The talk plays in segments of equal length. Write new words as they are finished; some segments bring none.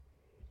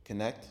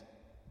Connect.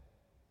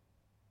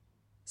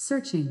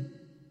 Searching.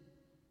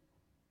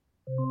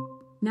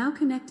 Now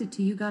connected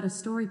to You Got a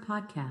Story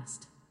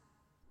podcast.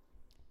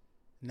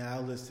 Now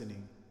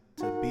listening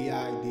to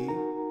B.I.D.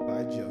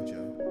 by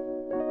JoJo.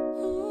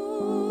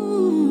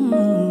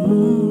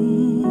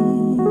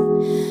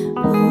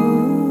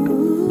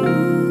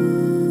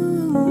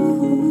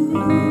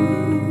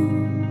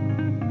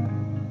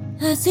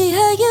 I see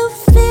how you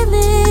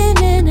feeling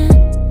and I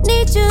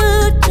need you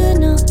to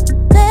know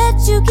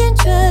that you can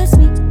trust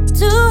me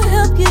to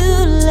help you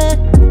let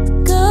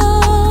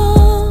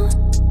go.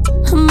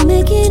 I'm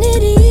making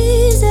it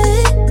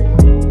easy.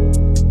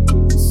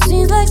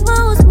 Seems like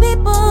most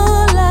people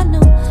I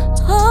know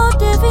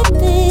hold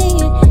everything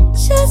in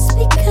just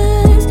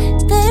because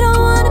they don't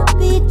wanna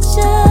be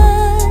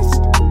judged.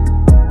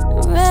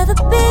 I'd rather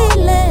be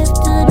left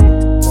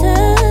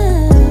untouched.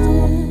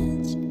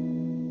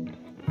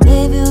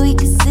 Maybe we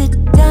could sit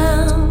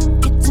down,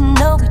 get to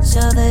know each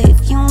other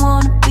if you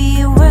wanna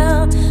be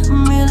around.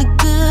 I'm really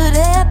good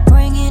at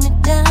bringing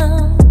it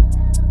down,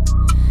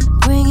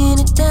 bringing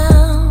it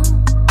down,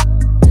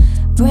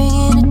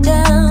 bringing it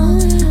down.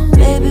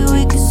 Maybe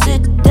we could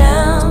sit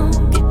down,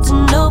 get to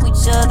know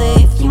each other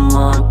if you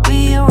wanna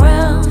be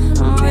around.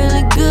 I'm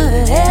really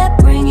good at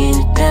bringing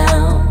it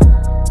down,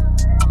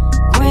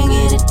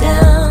 bringing it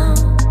down,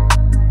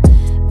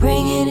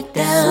 bringing it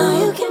down. So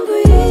you can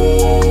breathe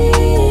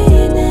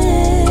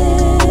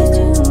next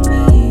to me,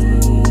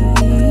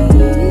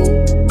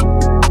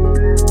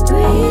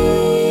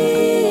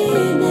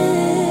 breathe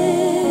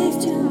next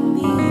to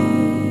me.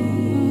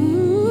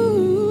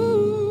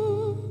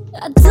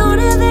 I don't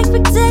have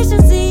expectations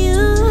of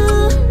you.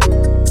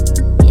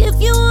 If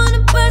you want a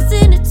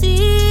person to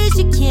teach,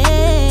 you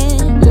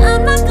can.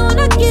 I'm not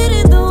gonna get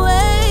in the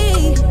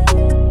way.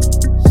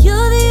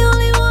 You're the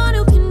only one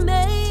who can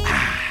make.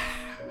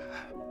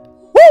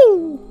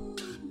 Woo!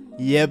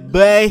 Yeah,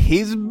 boy,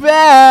 he's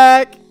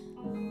back.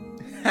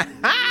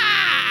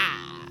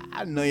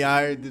 I know y'all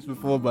heard this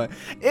before, but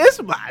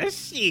it's my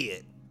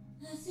shit.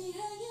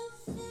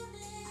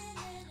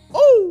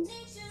 Ooh.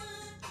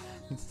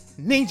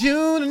 Need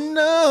you to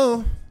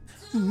know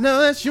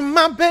that you're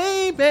my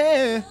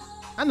baby.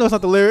 I know it's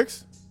not the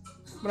lyrics,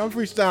 but I'm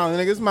freestyling,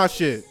 nigga. It's my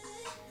shit.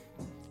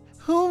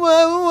 Whoa,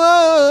 whoa,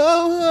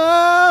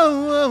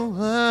 whoa,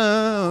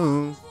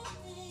 whoa.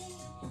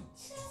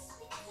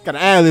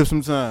 Gotta ad-lib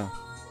sometime.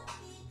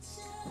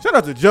 Shout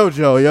out to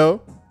JoJo,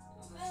 yo.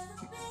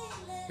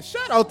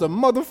 Shout out to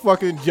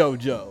motherfucking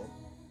JoJo.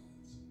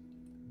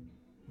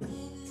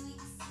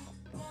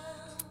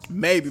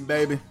 Maybe,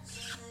 baby.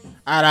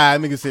 Alright,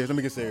 let me get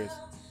serious.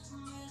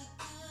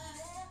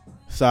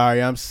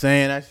 Sorry, I'm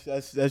saying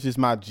that's just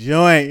my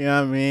joint, you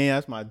know what I mean?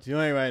 That's my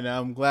joint right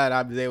now. I'm glad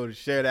I was able to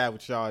share that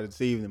with y'all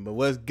this evening. But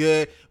what's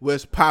good,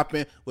 what's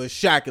popping, what's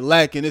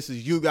shacking, this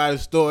is You Got a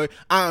Story.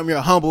 I am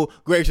your humble,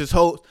 gracious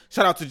host.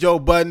 Shout out to Joe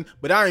Budden,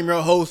 but I am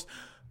your host,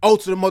 O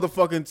to the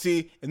motherfucking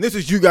T, and this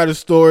is You Got a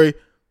Story.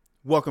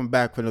 Welcome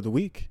back for another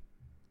week.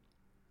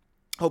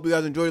 Hope you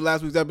guys enjoyed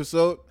last week's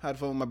episode. Had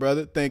fun with my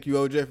brother. Thank you,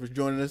 OJ, for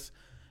joining us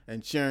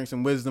and sharing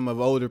some wisdom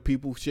of older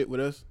people shit with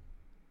us.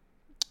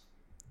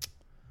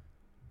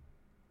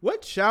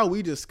 What shall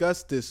we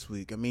discuss this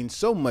week? I mean,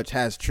 so much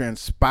has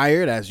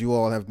transpired, as you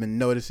all have been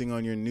noticing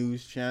on your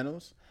news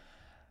channels.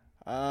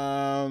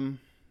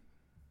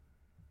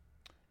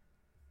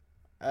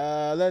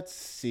 Let's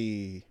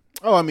see.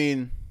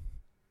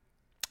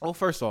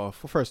 First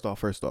off,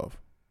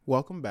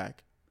 welcome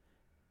back.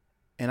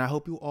 And I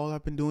hope you all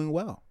have been doing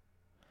well.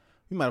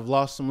 We might have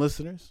lost some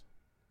listeners.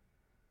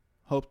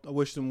 I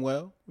wish them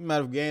well. We might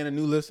have gained a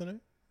new listener.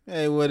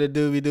 Hey, what a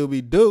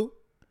doobie do.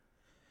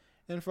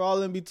 And for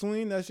all in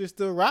between, that's just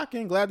still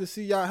rocking. Glad to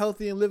see y'all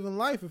healthy and living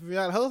life. If you're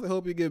not healthy,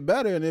 hope you get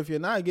better. And if you're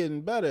not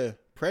getting better,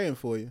 praying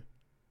for you.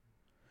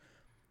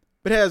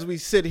 But as we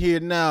sit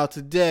here now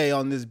today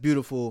on this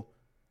beautiful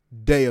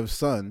day of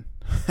sun,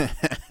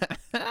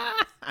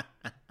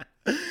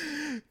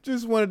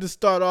 just wanted to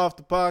start off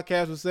the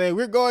podcast with saying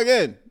we're going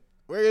in.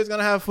 We're just going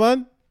to have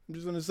fun. I'm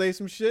just going to say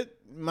some shit.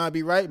 Might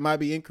be right, might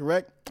be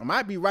incorrect. I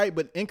might be right,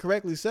 but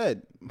incorrectly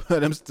said.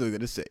 But I'm still going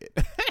to say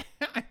it.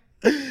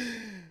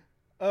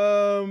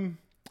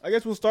 I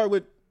guess we'll start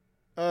with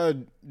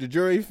the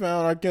jury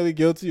found R. Kelly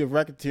guilty of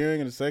racketeering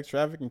in a sex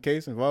trafficking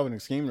case involving a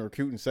scheme to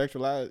recruit and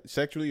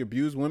sexually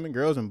abuse women,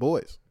 girls, and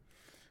boys.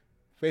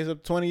 Face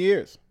up 20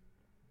 years.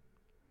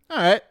 All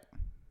right.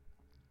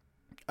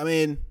 I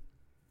mean,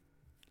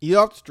 he's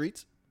off the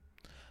streets.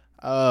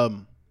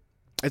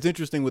 It's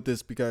interesting with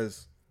this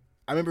because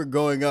I remember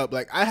growing up,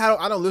 like I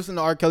don't listen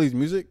to R. Kelly's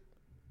music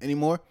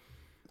anymore.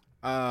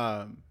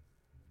 I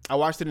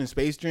watched it in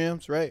Space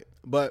Jams, right?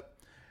 But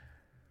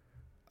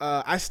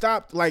I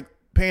stopped like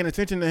paying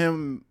attention to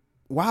him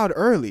wild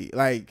early,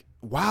 like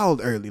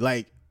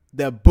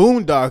the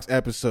Boondocks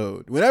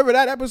episode. Whenever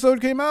that episode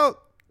came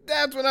out,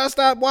 that's when I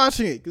stopped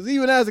watching it. Because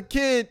even as a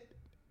kid,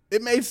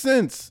 it made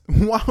sense.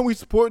 Why are we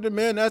supporting the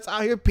man that's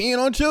out here peeing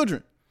on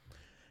children?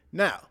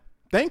 Now,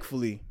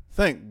 thankfully,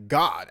 thank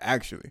God,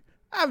 actually,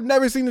 I've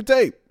never seen the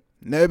tape.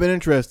 Never been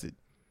interested.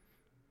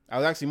 I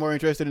was actually more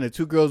interested in the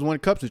 2 girls, 1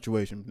 cup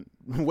situation,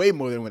 way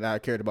more than when I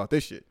cared about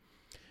this shit.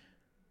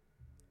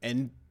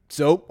 And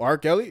so R.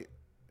 Kelly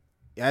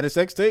had a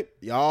sex tape.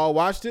 Y'all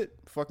watched it.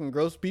 Fucking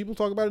gross people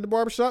talk about it at the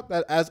barbershop.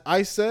 As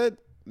I said,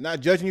 I'm not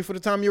judging you for the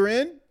time you were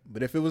in,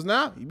 but if it was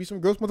now, you'd be some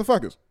gross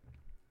motherfuckers.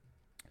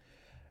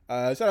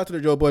 Shout out to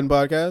the Joe Budden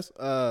podcast.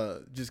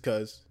 Just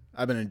cause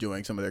I've been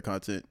enjoying some of their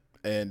content,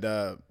 and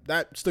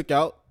that stuck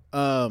out.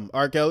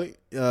 R. Kelly,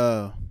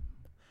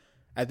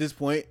 at this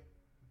point,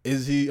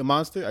 is he a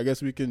monster? I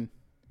guess we can.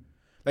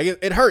 Like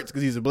it hurts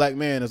because he's a black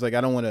man. It's like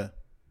I don't want to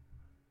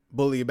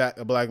bully a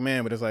black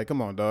man, but it's like,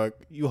 come on, dog.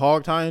 You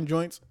hog tying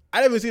joints.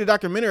 I didn't even see the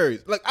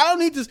documentaries. Like I don't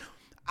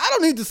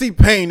need to see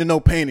pain to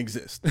know pain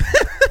exists.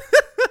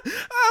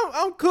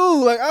 I'm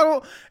cool. Like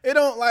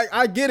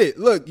I get it.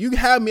 Look, you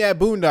had me at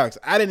Boondocks.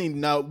 I didn't need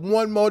not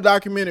one more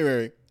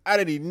documentary. I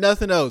didn't need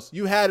nothing else.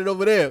 You had it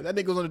over there. That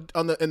nigga was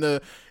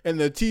in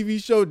the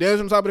TV show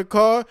dancing on top of the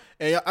car,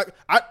 and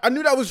I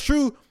knew that was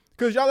true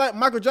because y'all let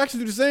Michael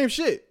Jackson do the same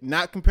shit.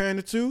 Not comparing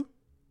the two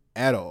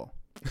at all,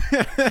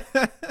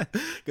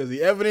 because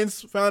the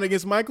evidence found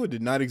against Michael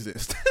did not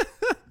exist.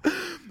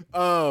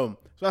 So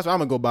that's what I'm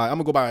gonna go by. I'm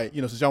gonna go by,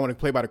 since y'all want to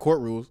play by the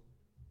court rules.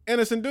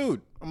 Innocent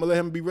dude. I'm gonna let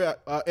him be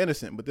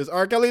innocent. But this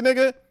R. Kelly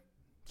nigga,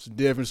 it's a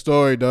different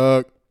story,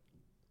 dog.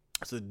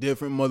 It's a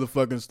different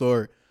motherfucking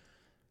story.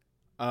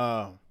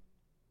 Though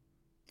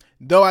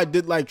I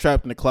did like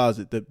Trapped in the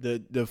Closet.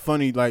 The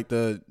funny,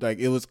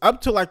 it was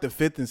up to like the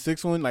 5th and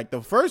 6th one. Like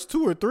the first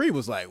 2 or 3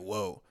 was like,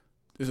 whoa,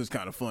 this is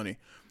kind of funny.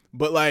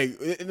 But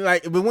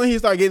but when he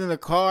started getting in the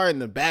car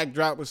and the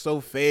backdrop was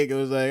so fake, it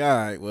was like, all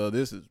right, well,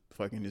 this is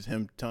fucking just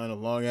him telling a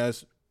long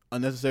ass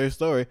unnecessary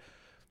story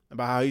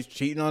about how he's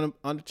cheating on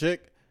the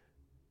chick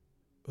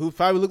who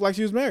probably looked like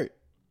she was married.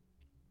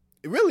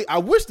 Really, I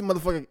wish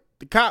the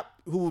cop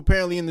who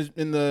apparently in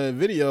the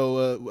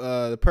video,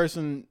 the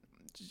person,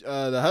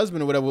 the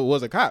husband or whatever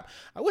was a cop.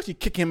 I wish he'd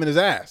kick him in his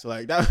ass.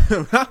 Like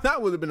that,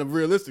 that would have been a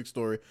realistic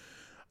story.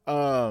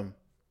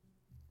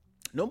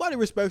 Nobody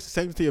respects the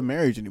sanctity of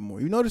marriage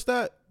anymore. You notice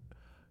that?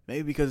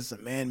 Maybe because it's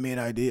a man-made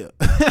idea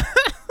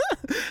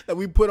that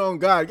we put on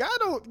God. God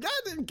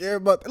didn't care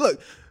about that.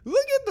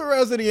 Look at the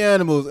rest of the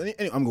animals.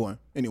 I'm going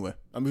anyway.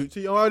 I'm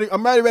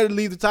already ready to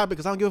leave the topic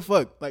because I don't give a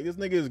fuck. Like this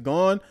nigga is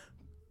gone.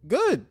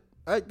 Good.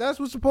 Like that's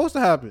what's supposed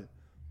to happen.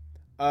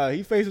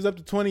 He faces up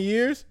to 20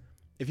 years.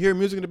 If you hear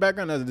music in the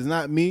background, that is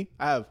not me.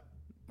 I have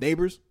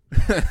neighbors.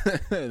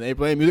 They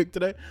playing music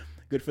today.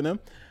 Good for them.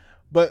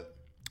 But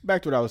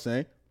back to what I was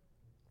saying.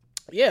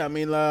 Yeah, I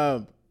mean,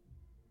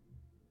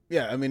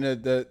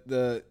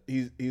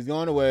 he's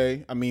going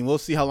away. I mean, we'll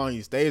see how long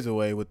he stays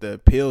away with the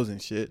pills and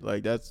shit.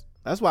 Like that's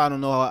why I don't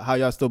know how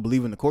y'all still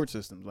believe in the court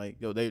system. Like,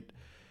 yo, they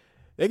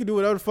can do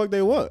whatever the fuck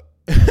they want.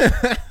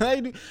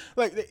 Like,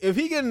 if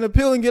he get an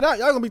appeal and get out,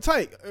 y'all gonna be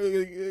tight.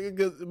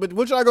 But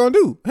what y'all gonna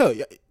do? Hell,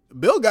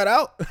 Bill got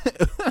out.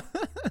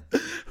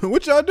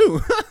 What y'all do?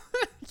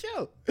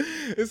 Yo,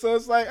 and so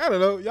it's like I don't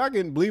know. Y'all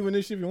can believe in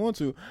this shit if you want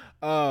to.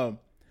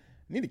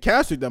 Need to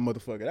castrate that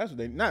motherfucker. That's what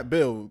they, not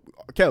Bill,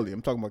 Kelly.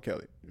 I'm talking about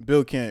Kelly.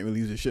 Bill can't really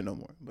use his shit no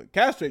more. But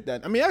castrate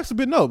that. I mean, actually,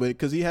 but no,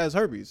 because he has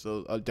herpes.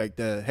 So like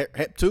the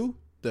Hep 2,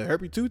 the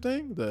herpes 2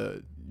 thing,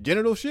 the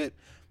genital shit.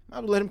 I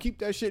would let him keep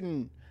that shit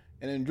and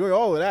enjoy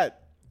all of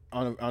that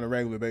on a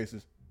regular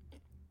basis.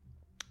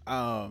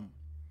 Sad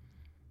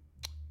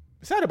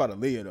about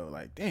Aaliyah though.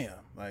 Like, damn.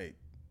 Like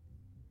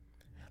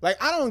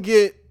I don't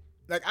get.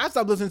 Like, I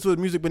stopped listening to his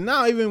music, but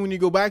now even when you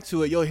go back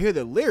to it, you'll hear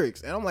the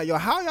lyrics. And I'm like, yo,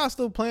 how y'all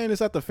still playing this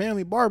at the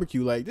family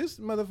barbecue? Like, this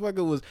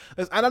motherfucker was...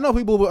 I don't know,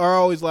 people are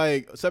always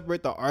like,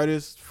 separate the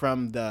artist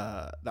from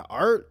the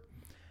art.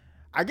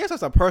 I guess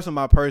that's a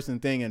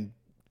person-by-person thing, and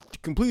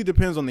completely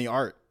depends on the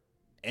art.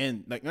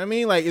 And, like, you know what I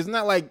mean? Like, it's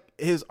not like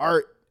his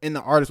art and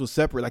the artist was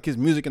separate. Like, his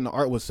music and the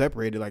art was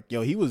separated. Like,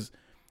 yo, he was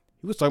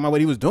talking about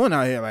what he was doing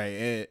out here. Like,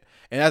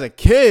 and as a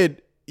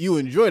kid, you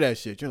enjoy that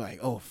shit. You're like,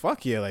 oh,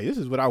 fuck yeah. Like, this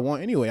is what I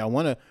want anyway. I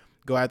want to...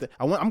 go after.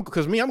 I'm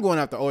going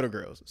after older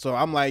girls. So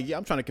I'm like, yeah,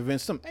 I'm trying to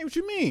convince them. Hey, what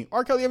you mean?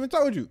 R. Kelly haven't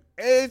told you.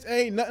 Age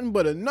ain't nothing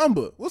but a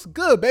number. What's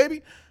good,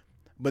 baby?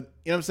 But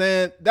you know what I'm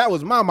saying? That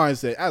was my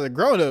mindset as a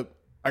grown up,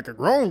 like a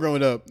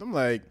grown up. I'm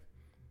like,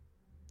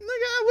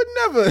 nigga, I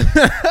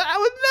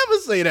would never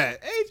say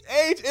that.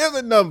 Age is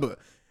a number.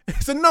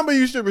 It's a number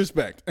you should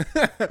respect.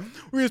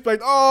 We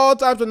respect all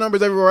types of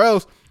numbers everywhere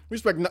else. We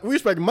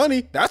respect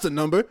money. That's a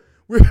number.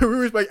 We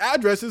respect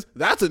addresses.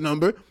 That's a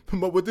number.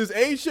 But with this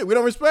age shit, we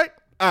don't respect.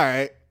 All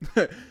right,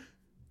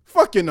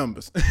 fuck your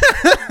numbers.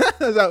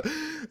 Is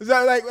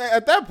that like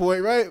at that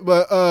point, right?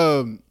 But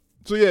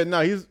so yeah, no,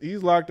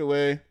 he's locked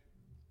away.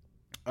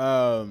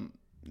 I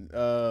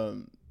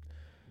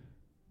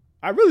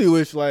really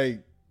wish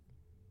like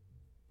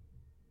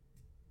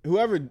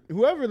whoever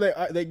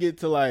they get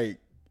to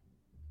like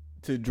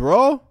to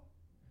draw.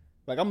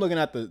 Like I'm looking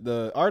at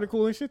the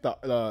article and shit.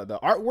 The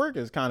artwork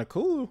is kind of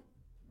cool.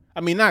 I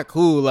mean, not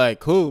cool,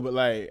 like cool, but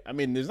like I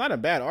mean, there's not a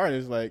bad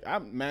artist. Like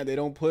I'm mad they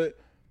don't put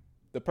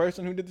the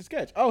person who did the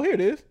sketch. Oh, here it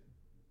is.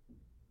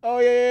 Oh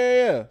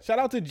yeah. Shout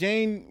out to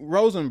Jane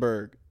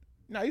Rosenberg.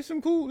 Now, there's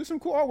some cool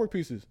artwork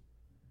pieces.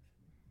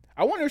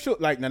 I wonder if she'll,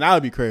 like, now that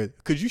would be crazy.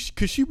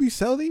 Could she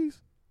resell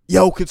these?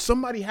 Yo, could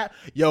somebody have,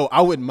 yo,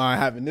 I wouldn't mind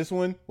having this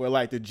one where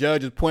like the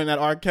judge is pointing at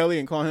R. Kelly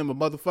and calling him a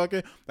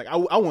motherfucker. Like I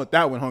want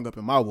that one hung up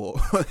in my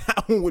wall.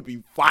 That one would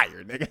be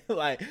fire, nigga.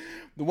 Like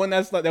the one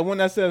that's like that one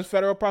that says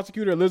federal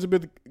prosecutor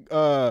Elizabeth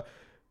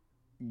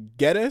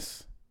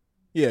Geddes.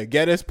 Yeah,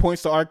 Geddes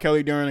points to R.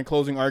 Kelly during the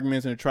closing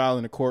arguments in a trial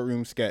in a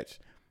courtroom sketch.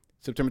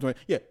 September 20th.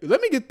 Yeah,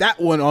 let me get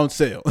that one on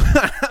sale.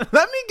 Let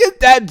me get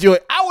that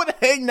joint. I would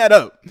hang that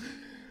up.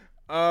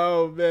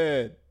 Oh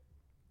man.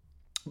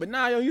 But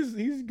nah, yo,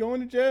 he's going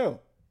to jail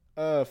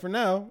for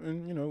now,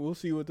 and you know we'll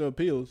see what the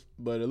appeals.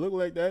 But it looked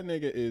like that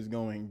nigga is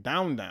going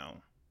down,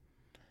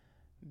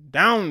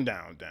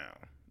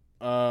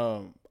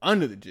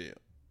 under the jail.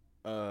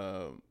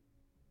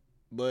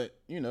 But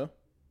you know,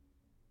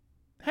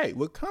 hey,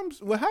 what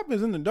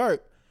happens in the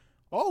dark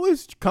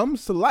always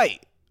comes to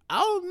light. I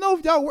don't know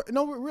if y'all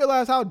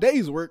realize how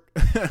days work,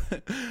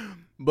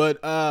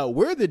 but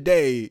we're the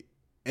day,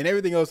 and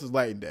everything else is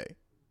light and day.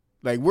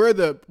 Like we're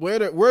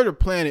the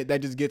planet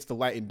that just gets the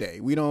light and day.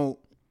 We don't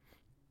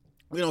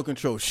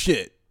control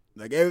shit.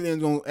 Like everything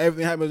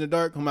happens in the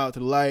dark, come out to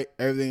the light.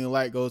 Everything in the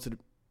light goes to the.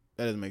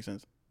 That doesn't make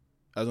sense.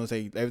 I was gonna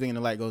say everything in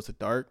the light goes to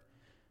dark.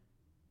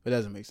 But that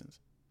doesn't make sense.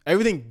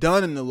 Everything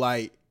done in the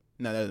light.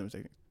 No, that doesn't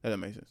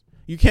make sense.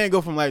 You can't go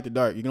from light to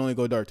dark. You can only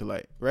go dark to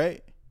light,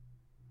 right?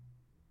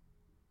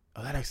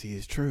 Oh, that actually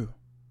is true.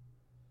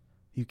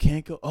 You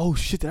can't go. Oh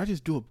shit! Did I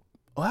just do a?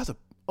 Oh, that's a.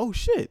 Oh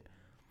shit!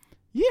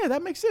 Yeah,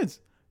 that makes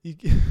sense. You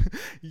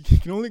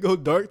can only go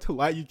dark to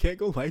light. You can't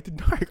go light to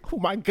dark. Oh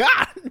my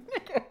god!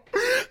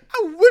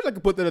 I wish I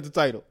could put that as the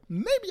title.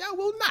 Maybe I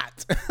will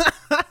not.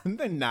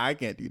 Nah, I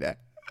can't do that.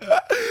 But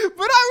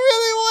I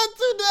really want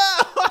to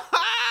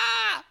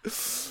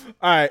now.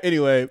 All right.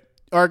 Anyway,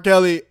 R.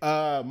 Kelly,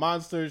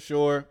 monster,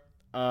 sure.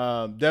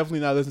 Definitely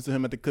not listen to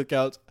him at the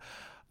cookouts.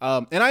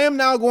 And I am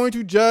now going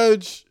to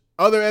judge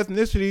other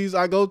ethnicities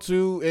I go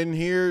to and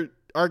hear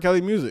R.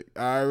 Kelly music.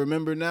 I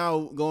remember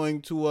now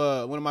going to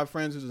one of my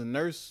friends who's a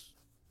nurse.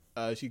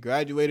 She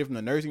graduated from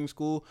the nursing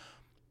school,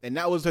 and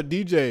that was her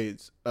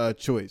DJ's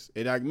choice.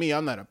 And like me,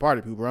 I'm not a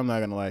party pooper. I'm not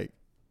gonna like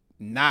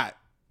not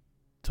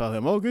tell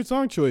him, oh, good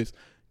song choice,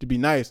 to be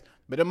nice.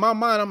 But in my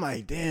mind, I'm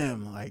like,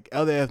 damn, like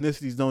other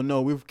ethnicities don't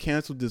know we've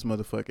canceled this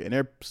motherfucker, and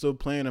they're still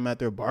playing them at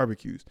their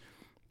barbecues.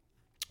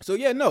 So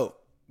yeah, no,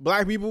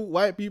 black people,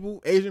 white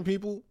people, Asian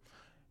people,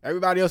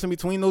 everybody else in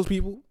between those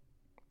people.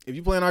 If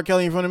you playing R.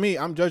 Kelly in front of me,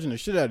 I'm judging the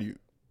shit out of you.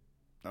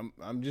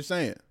 I'm just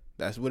saying.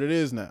 That's what it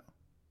is now.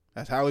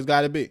 That's how it's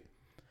got to be.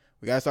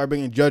 We got to start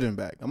bringing judging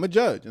back. I'm a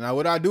judge. And now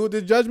what I do with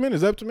this judgment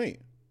is up to me.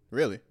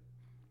 Really.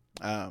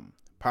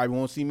 Probably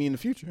won't see me in the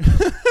future.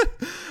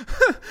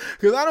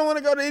 Because I don't want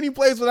to go to any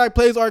place where I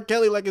plays R.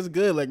 Kelly like it's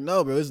good. Like,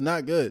 no, bro, it's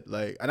not good.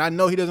 Like, and I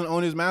know he doesn't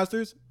own his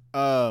masters.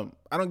 I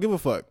don't give a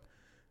fuck.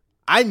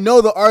 I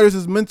know the artist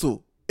is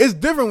mental. It's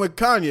different with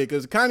Kanye,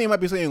 because Kanye might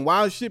be saying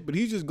wild shit, but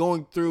he's just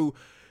going through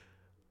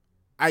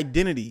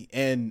identity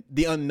and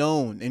the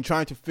unknown and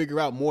trying to figure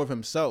out more of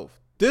himself.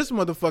 This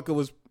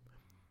motherfucker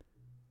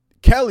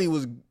Kelly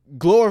was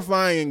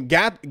glorifying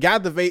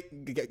gallivanting.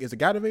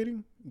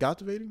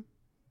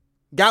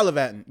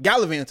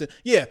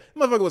 Yeah,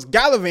 motherfucker was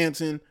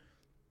gallivanting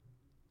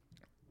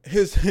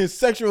his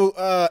sexual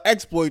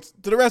exploits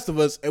to the rest of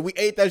us, and we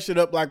ate that shit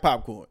up like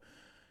popcorn.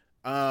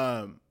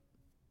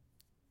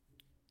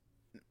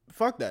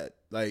 Fuck that.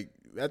 Like,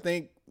 I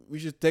think we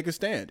should take a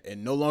stand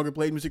and no longer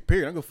play music,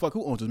 period. I don't give a fuck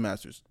who owns his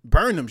masters.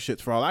 Burn them shits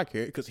for all I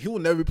care, because he will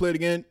never be played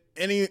again.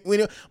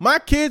 My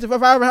kids, if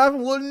I ever have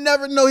them, will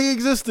never know he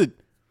existed.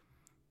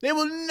 They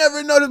will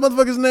never know this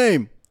motherfucker's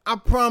name. I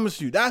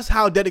promise you. That's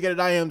how dedicated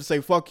I am to say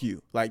fuck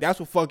you. Like, that's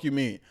what fuck you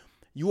mean.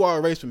 You are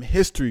erased from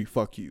history,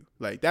 fuck you.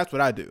 Like, that's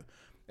what I do.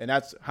 And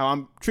that's how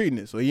I'm treating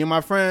it. So you and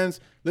my friends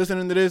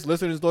listening to this,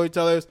 listen to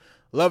storytellers,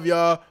 love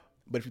y'all.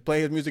 But if you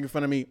play his music in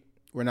front of me,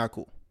 we're not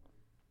cool.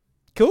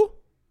 Cool?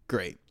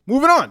 Great.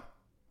 Moving on.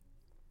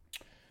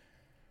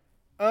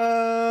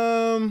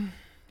 Oh,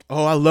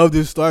 I love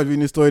this story. I was reading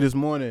this story this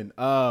morning.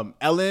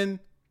 Ellen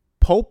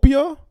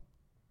Pompeo.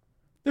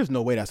 There's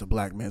no way that's a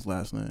black man's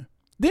last name.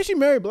 Did she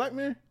marry a black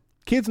man?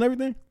 Kids and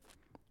everything?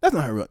 That's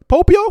not her real.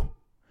 Pompeo.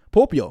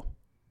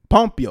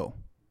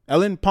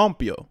 Ellen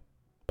Pompeo.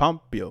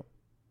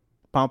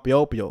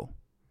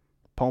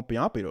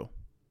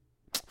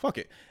 Fuck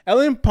it.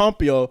 Ellen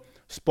Pompeo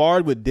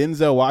sparred with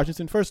Denzel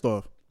Washington. First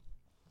off,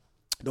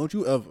 don't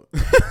you ever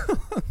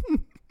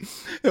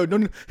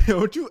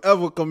don't you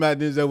ever come at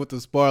Denzel with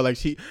the spar like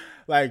she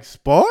like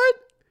sparred?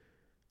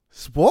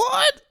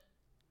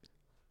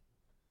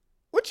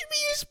 What you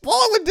mean you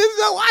sparred with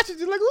Denzel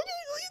Washington? Like who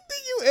you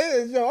think you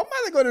is? Yo, I'm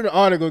about to go to the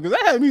article because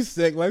that had me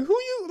sick. Like who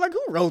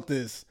wrote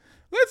this?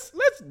 Let's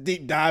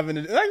deep dive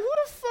into like who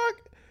the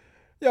fuck?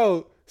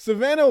 Yo,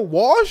 Savannah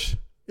Walsh?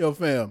 Yo,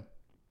 fam.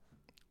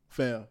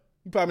 You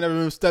probably never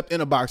even stepped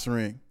in a boxing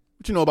ring.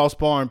 What you know about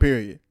sparring,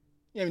 period?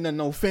 You ain't done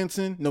no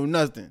fencing, no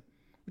nothing.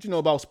 What you know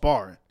about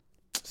sparring?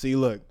 See,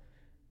 look.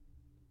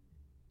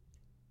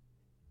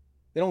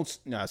 They don't.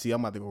 Nah, see,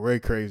 I'm about to go very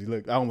crazy.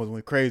 Look, I almost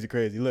went crazy.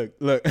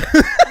 Look. Nah,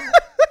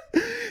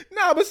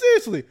 Nah, but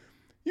seriously,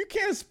 you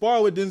can't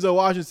spar with Denzel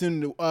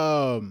Washington.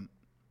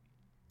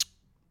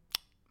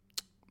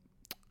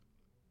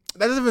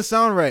 That doesn't even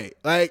sound right.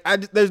 Like,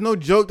 there's no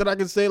joke that I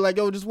can say like,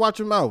 yo, just watch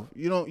your mouth.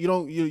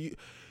 You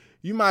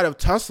might have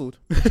tussled.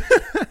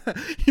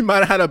 You might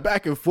have had a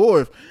back and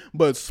forth,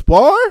 but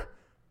spar?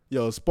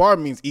 Yo, spar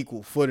means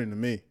equal footing to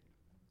me.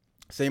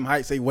 Same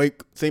height, same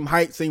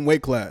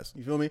weight class.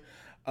 You feel me?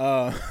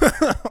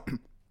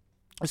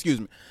 Excuse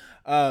me.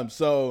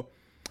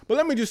 But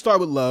let me just start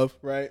with love,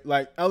 right?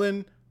 Like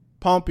Ellen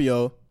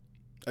Pompeo,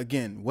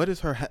 again, what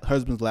is her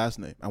husband's last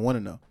name? I want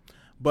to know.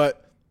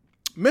 But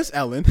Miss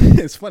Ellen,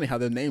 it's funny how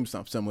their names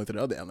sound similar to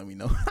the other Ellen we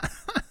know.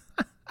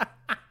 And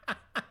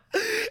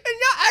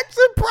y'all act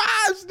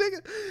surprised,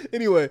 nigga.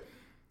 Anyway,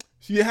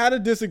 she had a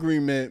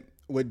disagreement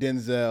with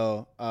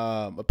Denzel.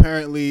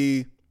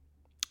 Apparently,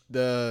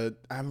 I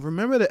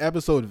remember the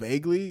episode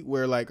vaguely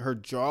where like her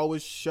jaw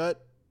was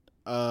shut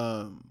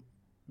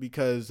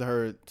because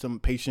some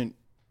patient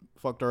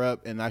fucked her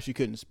up and now she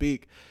couldn't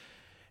speak.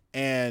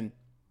 And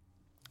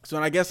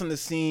so I guess in the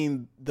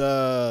scene,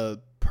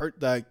 the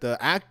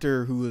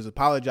actor who was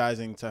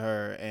apologizing to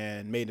her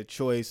and made a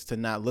choice to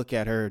not look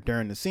at her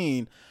during the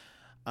scene,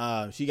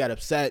 she got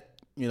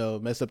upset,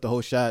 messed up the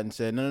whole shot and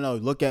said, no,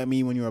 look at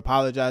me when you're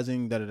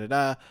apologizing,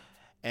 da-da-da-da.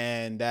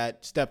 And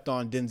that stepped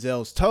on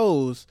Denzel's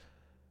toes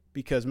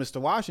because Mr.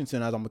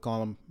 Washington, as I'm going to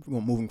call him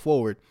moving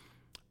forward,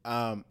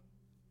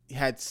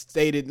 had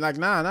stated like,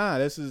 nah,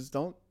 this is,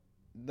 don't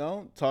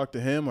talk to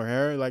him or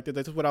her. Like,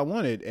 that's what I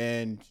wanted.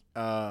 And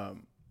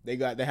they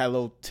had a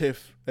little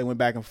tiff. They went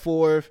back and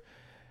forth.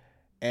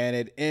 And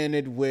it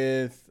ended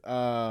with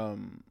yeah,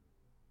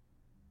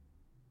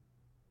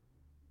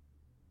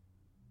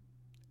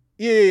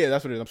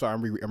 that's what it is. I'm sorry,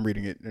 I'm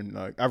reading it, and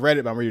I've read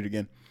it, but I'm reading it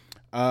again.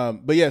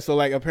 But yeah, so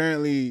like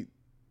apparently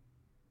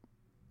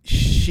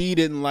she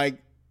didn't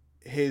like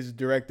his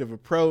directive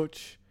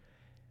approach,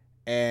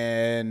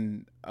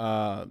 and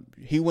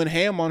he went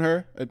ham on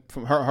her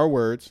from her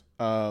words.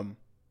 And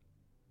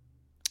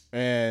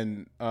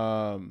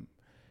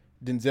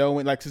Denzel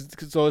went like,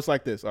 so it's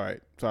like this. All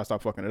right, so I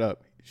stopped fucking it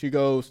up. She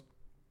goes,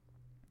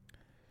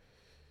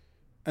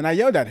 and I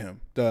yelled at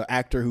him, the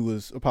actor who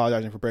was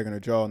apologizing for breaking her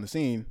jaw in the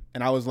scene.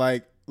 And I was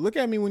like, look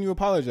at me when you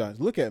apologize.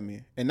 Look at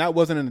me. And that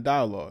wasn't in the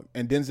dialogue.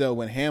 And Denzel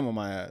went ham on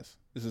my ass.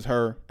 This is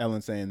her,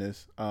 Ellen, saying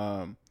this.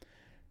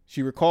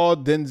 She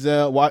recalled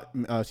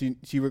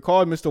she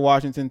recalled Mr.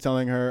 Washington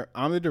telling her,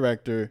 I'm the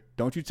director.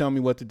 Don't you tell me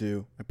what to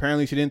do.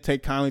 Apparently she didn't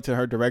take kindly to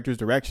her director's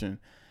direction.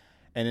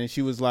 And then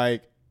she was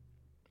like,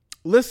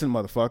 listen,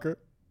 motherfucker,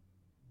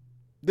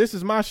 this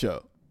is my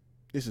show.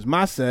 This is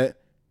my set.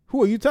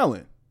 Who are you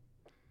telling?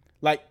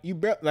 Like you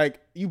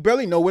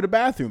barely know where the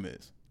bathroom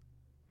is.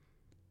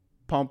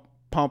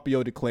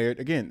 Pompeo declared.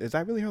 Again, is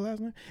that really her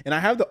last name? And I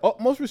have the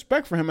utmost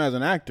respect for him as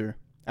an actor,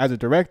 as a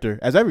director,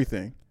 as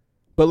everything.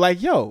 But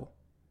like, yo,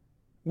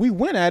 we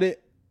went at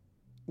it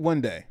one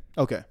day.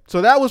 Okay,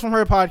 so that was from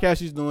her podcast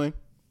she's doing.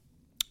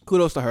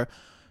 Kudos to her.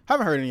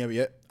 Haven't heard any of it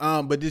yet.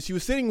 But she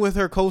was sitting with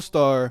her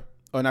co-star,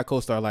 or not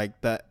co-star,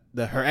 like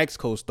her ex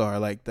co-star,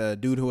 like the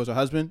dude who was her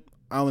husband.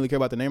 I don't really care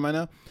about the name right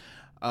now,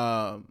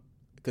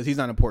 because he's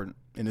not important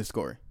in this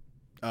story.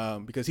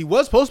 Because he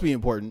was supposed to be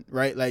important,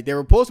 right? Like they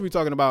were supposed to be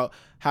talking about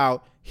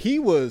how he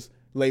was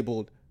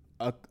labeled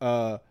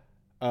a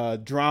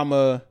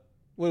drama.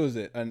 What was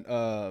it?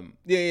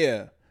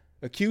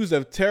 Accused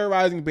of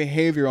terrorizing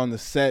behavior on the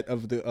set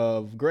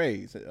of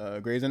Grey's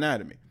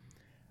Anatomy.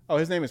 Oh,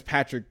 his name is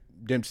Patrick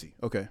Dempsey.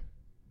 Okay,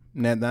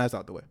 that's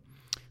out the way.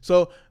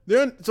 So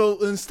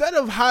instead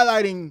of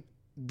highlighting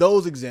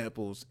those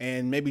examples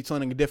and maybe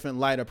turning a different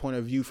light or point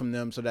of view from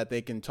them so that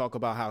they can talk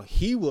about how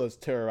he was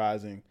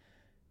terrorizing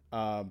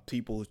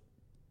people,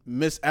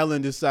 Miss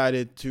Ellen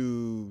decided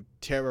to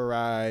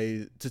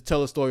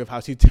tell a story of how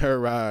she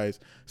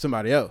terrorized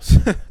somebody else.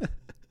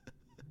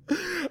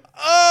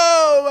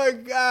 Oh my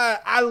God.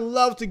 I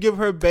love to give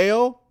her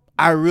bail.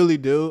 I really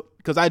do.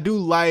 Because I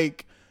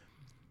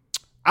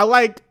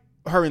like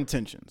her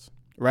intentions,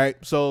 right?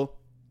 So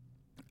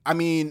I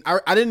mean,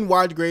 I didn't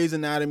watch Grey's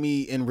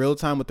Anatomy in real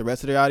time with the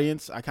rest of the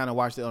audience. I kind of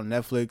watched it on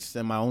Netflix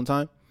in my own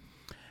time.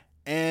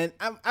 And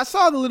I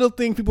saw the little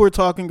thing people were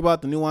talking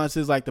about, the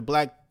nuances, like the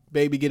black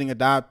baby getting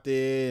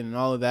adopted and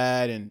all of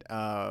that, and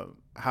how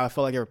I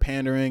felt like they were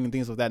pandering and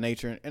things of that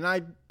nature. And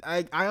I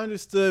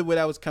understood where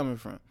that was coming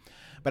from.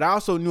 But I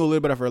also knew a little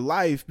bit of her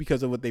life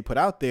because of what they put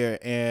out there.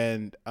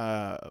 And,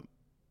 I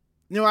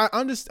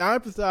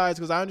empathize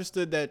because I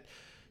understood that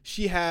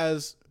she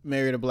has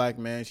married a black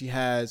man. She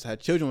has had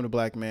children with a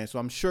black man. So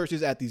I'm sure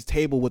she's at this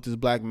table with this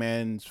black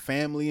man's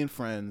family and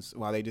friends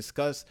while they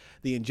discuss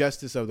the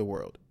injustice of the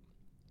world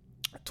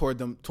toward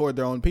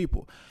their own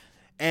people.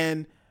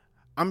 And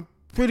I'm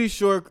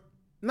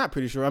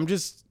I'm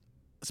just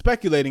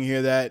speculating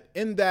here that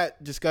in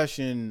that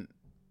discussion,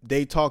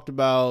 they talked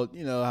about,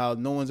 how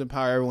no one's in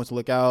power, everyone's to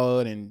look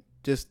out, and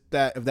just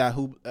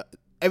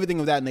everything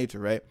of that nature.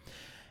 Right.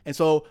 And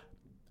so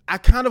I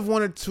kind of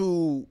wanted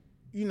to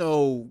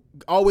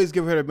always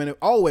give her the benefit.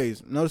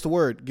 Always, notice the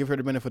word, give her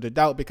the benefit of the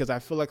doubt, because I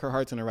feel like her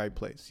heart's in the right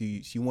place.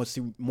 She wants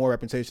to see more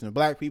representation of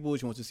black people.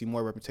 She wants to see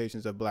more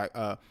representations of black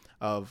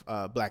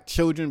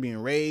children being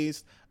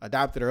raised,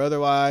 adopted or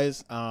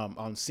otherwise,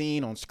 on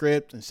scene, on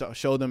script, and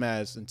show them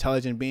as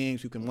intelligent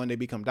beings who can one day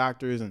become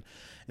doctors and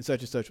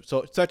such and such,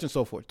 such and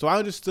so forth. So I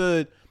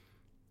understood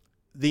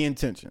the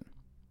intentions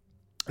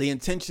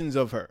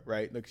of her,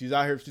 right? Like, she's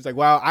out here, she's like,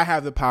 wow, I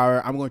have the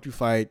power. I'm going to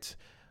fight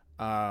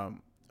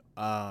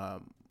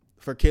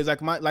for kids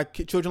like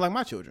children like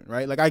my children,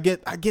 right? Like, I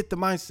get the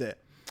mindset.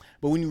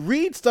 But when you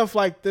read stuff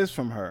like this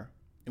from her,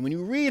 and when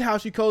you read how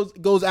she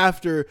goes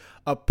after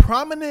a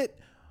prominent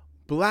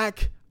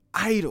black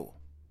idol,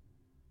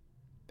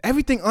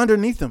 everything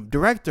underneath them,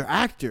 director,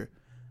 actor,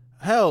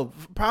 hell,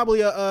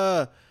 probably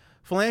a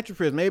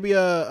philanthropist, maybe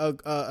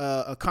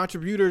a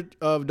contributor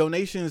of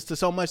donations to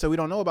so much that we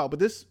don't know about, but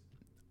this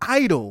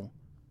idol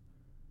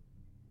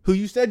who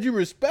you said you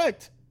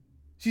respect,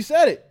 she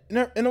said it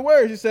in a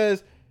word. She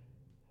says,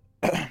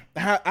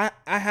 I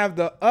have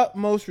the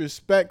utmost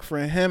respect for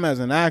him as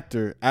an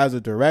actor, as a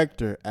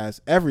director,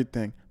 as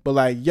everything. But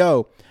like,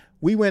 yo,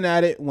 we went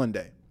at it one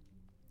day.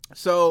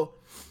 So,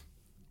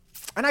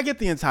 and I get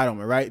the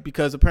entitlement, right?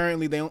 Because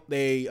apparently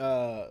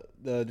the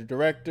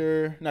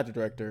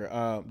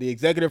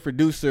executive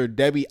producer,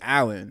 Debbie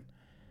Allen,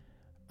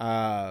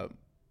 had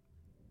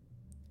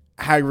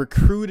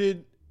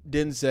recruited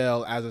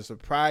Denzel as a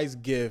surprise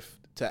gift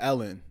to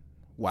Ellen.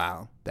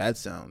 Wow, that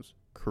sounds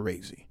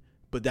crazy.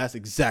 But that's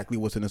exactly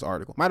what's in this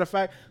article. Matter of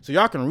fact, so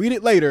y'all can read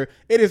it later.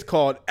 It is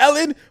called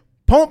Ellen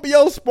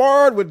Pompeo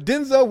Sparred with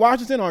Denzel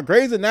Washington on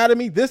Grey's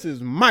Anatomy. This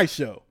Is My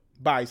Show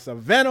by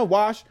Savannah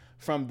Wash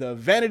from the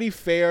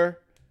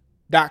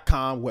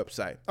VanityFair.com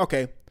website.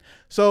 Okay,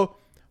 so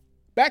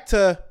back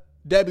to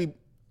Debbie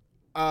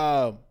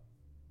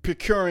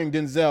procuring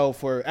Denzel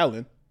for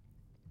Ellen.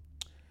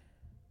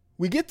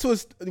 We get to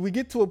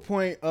a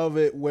point of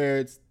it where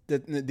it's the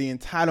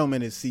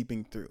entitlement is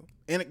seeping through,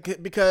 and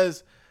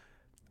because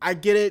I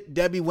get it,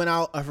 Debbie went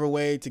out of her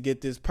way to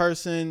get this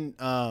person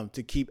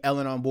to keep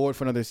Ellen on board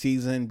for another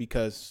season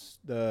because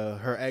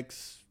her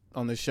ex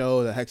on the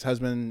show, the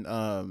ex-husband,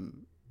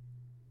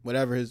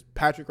 whatever his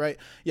Patrick, right?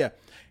 Yeah,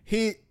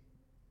 he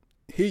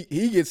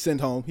gets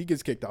sent home. He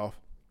gets kicked off.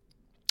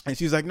 And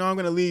she's like, no, I'm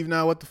going to leave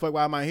now. What the fuck?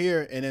 Why am I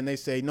here? And then they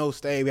say, no,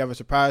 stay. We have a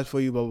surprise for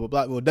you, blah, blah,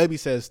 blah. Well, Debbie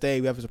says, stay.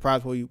 We have a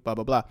surprise for you, blah,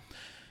 blah, blah.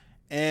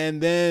 And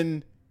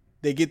then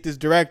they get this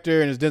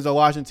director, and it's Denzel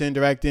Washington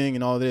directing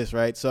and all this,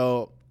 right?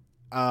 So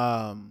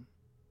I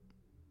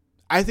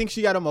think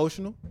she got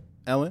emotional,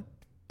 Ellen.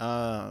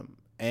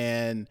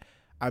 And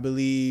I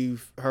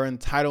believe her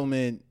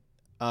entitlement,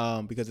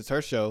 because it's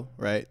her show,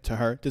 right? To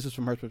her, this is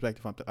from her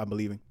perspective,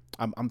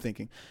 I'm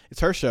thinking.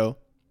 It's her show.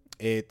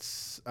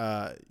 It's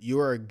you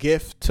are a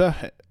gift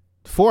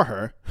for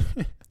her.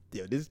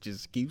 Yo, this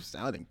just keeps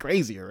sounding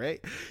crazier, right?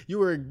 You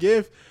were a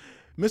gift.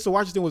 Mr.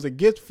 Washington was a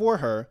gift for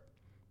her,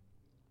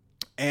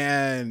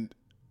 and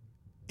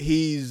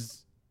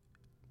he's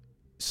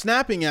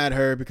snapping at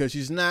her because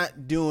she's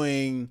not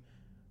doing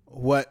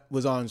what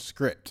was on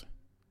script,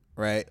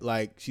 right?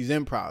 Like, she's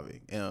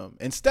improvising.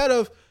 Instead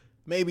of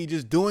maybe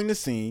just doing the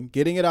scene,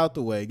 getting it out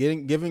the way,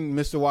 giving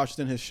Mr.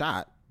 Washington his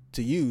shot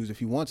to use if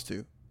he wants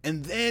to,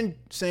 and then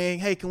saying,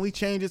 hey, can we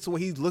change it to where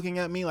he's looking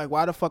at me? Like,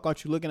 why the fuck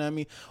aren't you looking at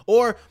me?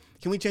 Or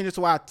can we change it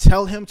to where I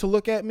tell him to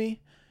look at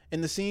me in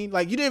the scene?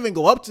 Like, you didn't even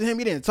go up to him.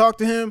 You didn't talk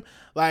to him.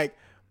 Like,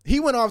 he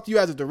went off to you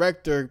as a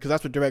director, because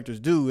that's what directors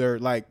do.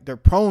 They're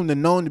prone to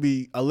known to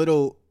be a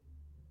little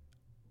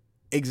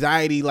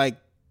anxiety, like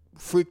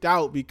freaked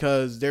out,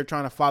 because they're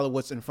trying to follow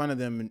what's in front of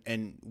them.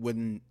 And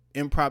when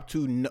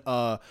impromptu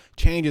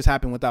changes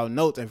happen without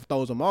notes, and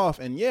throws them off.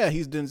 And yeah,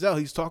 he's Denzel.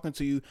 He's talking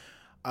to you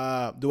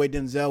the way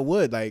Denzel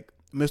would, like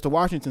Mr.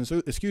 Washington,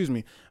 excuse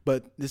me.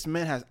 But this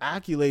man has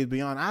accolades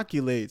beyond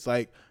accolades.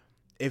 Like,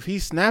 if he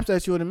snaps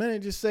at you in a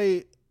minute, just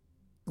say,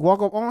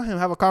 walk up on him,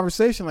 have a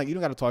conversation. Like, you don't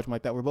got to talk to him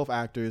like that. We're both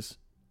actors.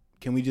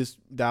 Can we just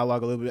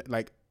dialogue a little bit?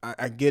 Like,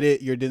 I get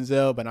it, you're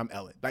Denzel, but I'm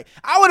Ellen. Like,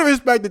 I would have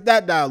respected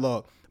that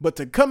dialogue. But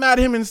to come at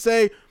him and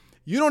say,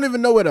 you don't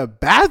even know where the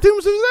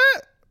bathrooms is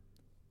at?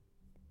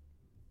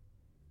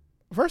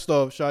 First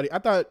off, shawty, I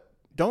thought,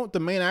 don't the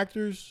main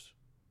actors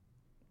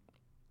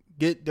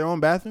get their own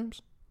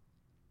bathrooms?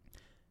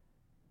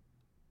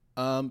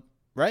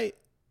 Right?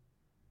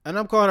 And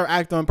I'm calling her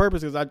actor on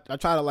purpose because I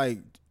try to, like,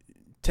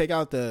 take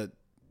out the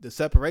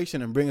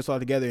separation and bring us all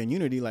together in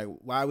unity. Like,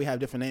 why we have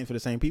different names for the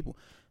same people?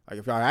 Like,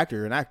 if you're an actor,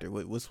 you're an actor.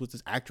 What's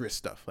this actress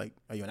stuff? Like,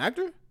 are you an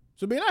actor?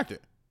 So be an actor.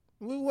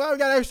 Why we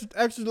got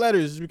extra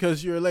letters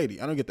because you're a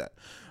lady? I don't get that.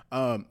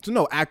 So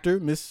no, actor,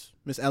 Miss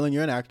Ellen,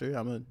 you're an actor.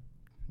 I'm gonna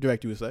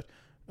direct you as such.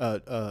 I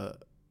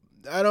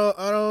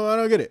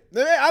don't get it.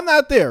 I'm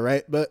not there,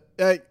 right? But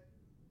like,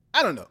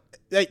 I don't know.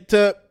 Like,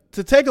 to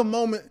take a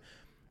moment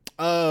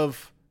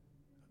of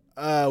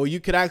where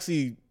you could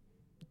actually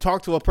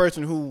talk to a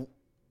person who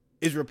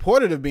is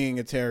reported of being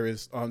a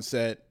terrorist on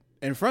set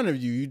in front of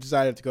you. You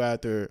decided to go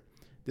after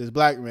this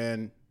black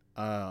man,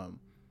 the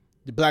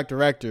black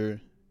director,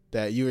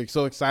 that you were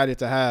so excited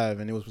to have,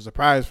 and it was a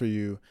surprise for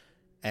you.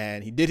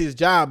 And he did his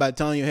job by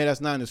telling you, hey,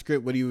 that's not in the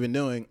script. What have you been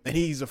doing? And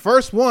he's the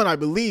first one, I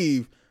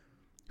believe,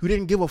 who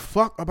didn't give a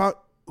fuck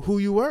about who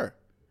you were.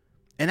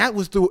 And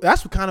that's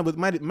what kind of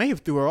may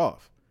have threw her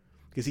off,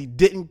 because he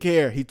didn't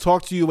care. He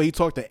talked to you when he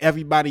talked to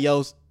everybody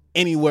else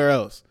anywhere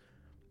else,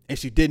 and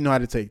she didn't know how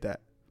to take that.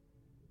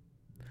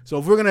 So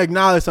if we're gonna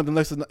acknowledge something,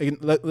 let's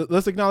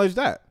acknowledge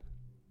that.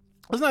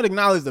 Let's not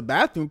acknowledge the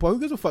bathroom part. Who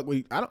gives a fuck? I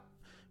don't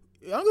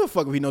give a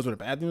fuck if he knows where the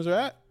bathrooms are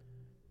at.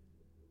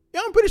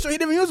 Yeah, I'm pretty sure he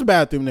didn't even use the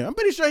bathroom there. I'm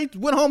pretty sure he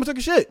went home and took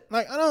a shit.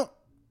 Like, you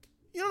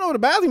don't know where the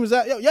bathroom is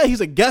at. Yeah, he's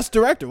a guest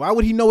director. Why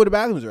would he know where the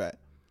bathrooms are at?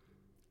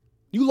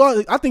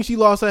 I think she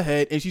lost her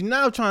head, and she's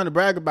now trying to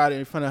brag about it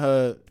in front of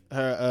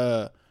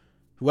her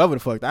whoever the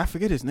fuck. I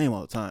forget his name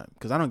all the time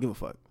because I don't give a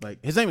fuck.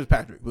 Like, his name is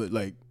Patrick, but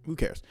like, who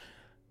cares?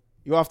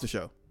 You're off the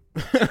show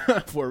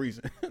for a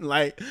reason.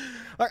 like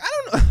I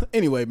don't know.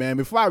 Anyway, man,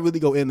 before I really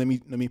go in, let me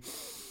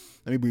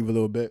breathe a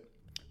little bit.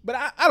 But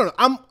I don't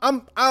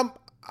know. I'm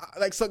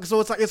like, so it's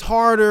like, it's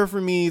harder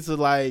for me to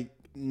like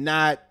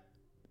not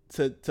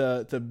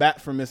to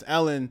bat for Miss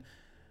Ellen,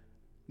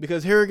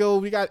 because here we go.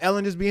 We got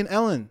Ellen just being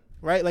Ellen.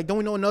 Right? Like, don't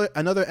we know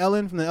another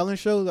Ellen from the Ellen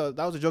show?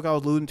 That was a joke I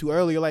was alluding to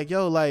earlier. Like,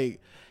 yo, like,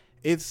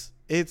 it's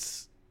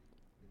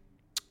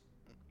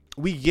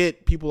we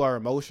get people are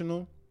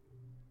emotional.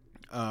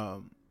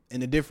 And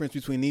the difference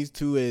between these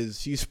two is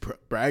she's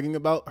bragging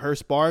about her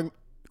sparring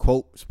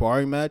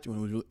match,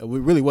 when it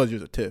really was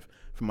just a tiff,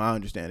 from my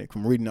understanding,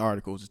 from reading the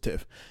article. It was a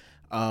tiff.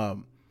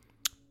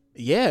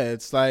 Yeah,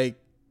 it's like,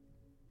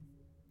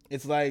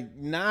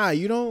 nah,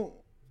 you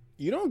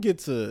don't get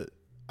to.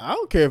 I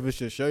don't care if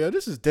it's your show. Yo,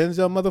 this is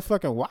Denzel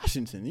motherfucking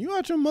Washington. You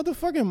out your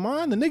motherfucking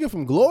mind? The nigga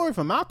from Glory,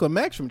 from Malcolm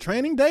X, from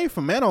Training Day,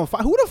 from Man on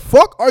Fire. Who the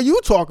fuck are you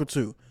talking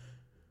to?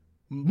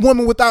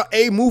 Woman without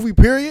a movie,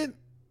 period?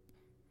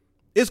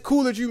 It's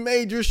cool that you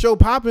made your show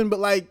popping, but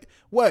like,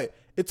 what?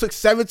 It took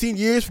 17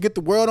 years to get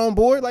the world on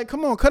board? Like,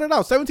 come on, cut it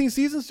out. 17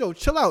 seasons? Yo,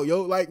 chill out,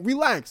 yo. Like,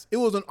 relax. It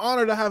was an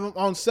honor to have him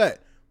on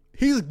set.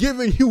 He's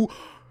giving you,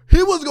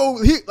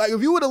 like,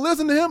 if you would have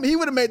listened to him, he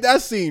would have made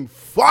that scene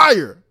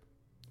fire.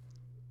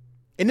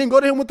 And then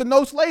go to him with the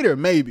notes later,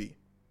 maybe.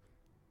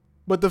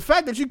 But the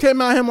fact that you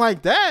came at him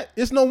like that,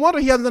 it's no wonder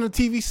he hasn't done a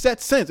TV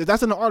set since.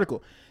 That's in the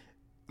article.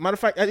 Matter of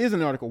fact, that is in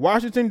the article. Mr.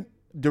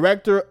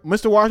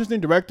 Washington,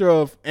 director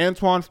of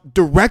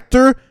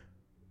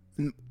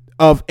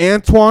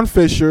Antoine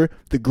Fisher,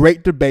 The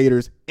Great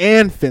Debaters,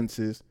 and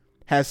Fences,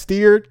 has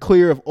steered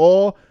clear of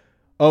all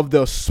of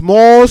the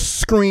small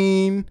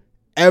screen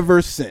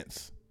ever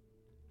since.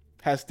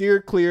 Has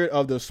steered clear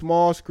of the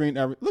small screen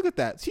ever. Look at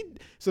that.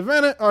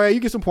 Savannah, all right, you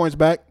get some points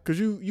back because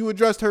you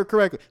addressed her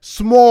correctly.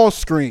 Small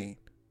screen,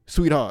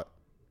 sweetheart.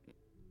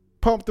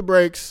 Pump the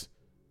brakes,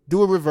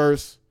 do a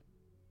reverse,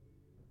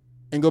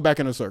 and go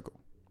back in a circle.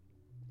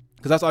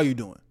 Because that's all you're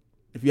doing.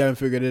 If you haven't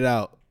figured it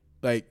out.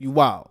 Like, you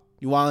wild.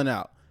 You wilding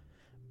out.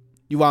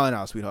 You wilding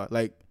out, sweetheart.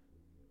 Like,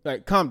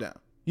 calm down.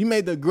 You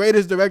made the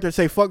greatest director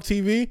say fuck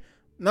TV.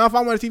 Now, if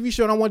I want a TV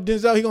show and I want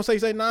Denzel, he gonna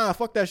say, nah,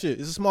 fuck that shit.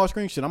 It's a small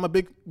screen shit. I'm a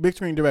big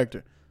screen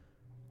director.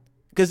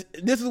 Because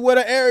this is where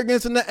the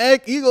arrogance and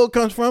the ego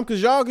comes from,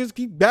 because y'all just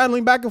keep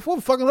battling back and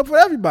forth, fucking up for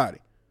everybody.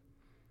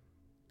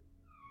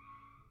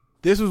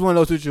 This was one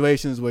of those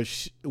situations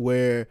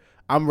where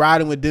I'm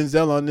riding with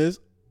Denzel on this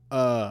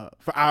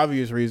for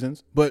obvious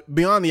reasons. But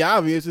beyond the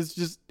obvious,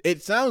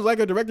 it sounds like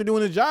a director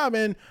doing his job,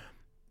 and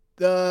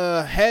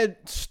the head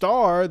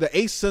star, the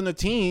ace on the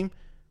team,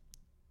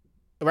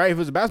 right? If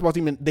it's a basketball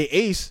team, and the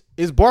ace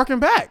is barking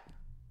back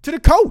to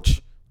the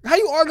coach. How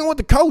you arguing with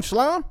the coach,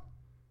 Slime?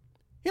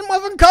 He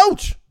motherfucking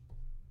coach.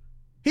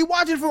 He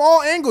watching from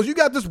all angles. You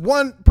got this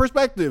one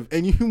perspective,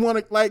 and you want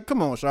to, like,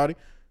 come on, shawty.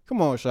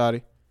 Come on,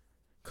 shawty.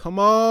 Come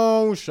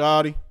on,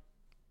 shawty.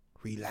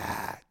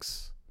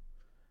 Relax.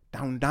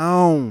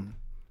 Down.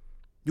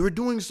 You were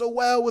doing so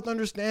well with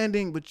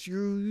understanding, but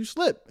you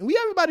slip. And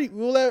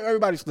we'll let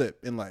everybody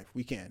slip in life.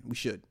 We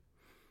should.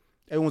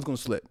 Everyone's gonna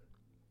slip.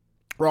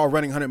 We're all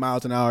running 100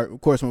 miles an hour. Of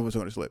course, some of us are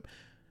gonna slip.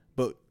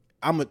 But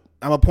I'm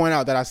gonna point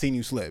out that I seen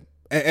you slip.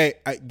 Hey,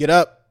 get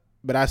up,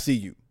 but I see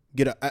you.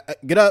 Get up.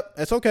 Get up.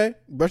 That's okay.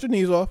 Brush your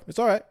knees off. It's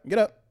all right. Get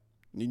up.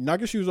 You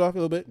knock your shoes off a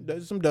little bit.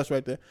 There's some dust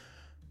right there.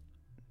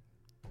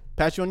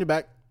 Pat you on your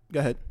back. Go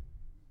ahead.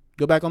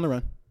 Go back on the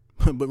run.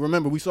 But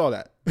remember, we saw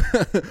that.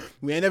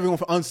 We ain't ever going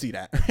to unsee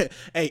that.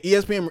 Hey,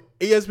 ESPN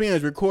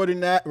is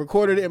recorded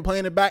it and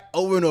playing it back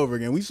over and over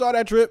again. We saw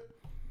that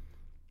trip.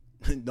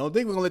 Don't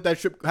think we're going to let that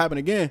trip happen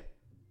again,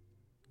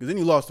 because then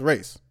you lost the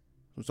race.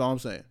 That's all I'm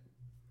saying.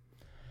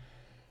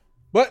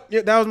 But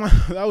yeah,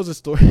 that was a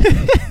story.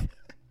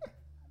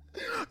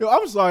 Yo,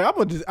 I'm sorry.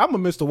 I'm a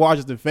Mr.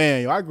 Washington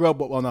fan. Yo, I grew up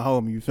on the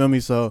home. You feel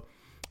me? So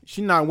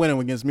she's not winning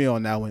against me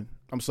on that one.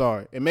 I'm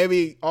sorry. And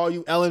maybe all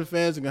you Ellen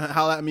fans are gonna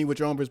holler at me with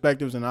your own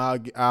perspectives, and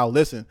I'll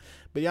listen.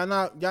 But y'all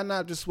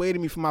not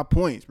dissuading me from my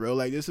points, bro.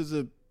 Like, this is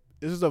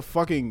the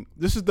fucking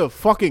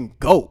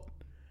GOAT.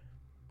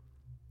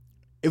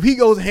 If he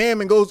goes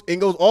ham and goes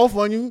off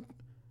on you,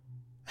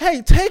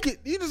 hey, take it.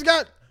 You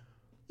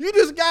You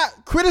just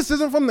got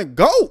criticism from the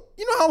GOAT.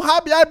 You know how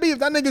happy I'd be if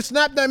that nigga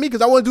snapped at me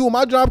because I wasn't doing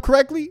my job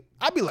correctly?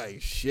 I'd be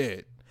like,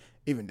 shit.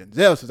 Even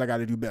Denzel says I got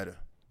to do better.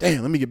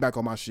 Damn, let me get back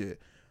on my shit.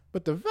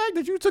 But the fact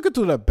that you took it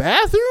to the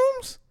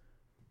bathrooms?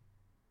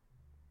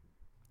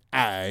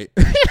 All right.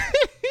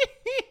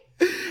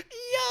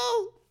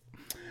 Yo.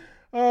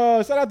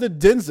 Shout out to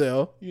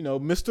Denzel,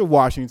 Mr.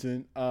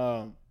 Washington.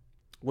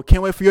 We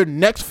can't wait for your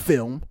next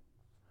film.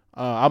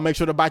 I'll make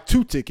sure to buy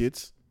 2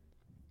 tickets.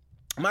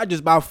 I might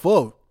just buy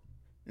 4.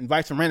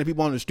 Invite some random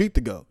people on the street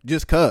to go.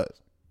 Just cuz.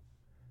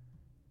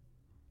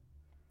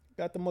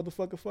 Got the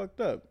motherfucker fucked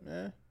up,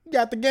 man.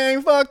 Got the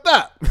game fucked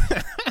up.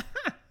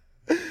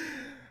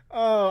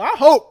 I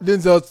hope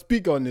Denzel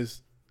speak on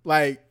this.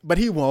 But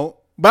he won't.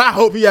 But I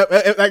hope he have,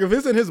 if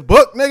it's in his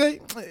book,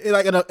 nigga,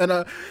 like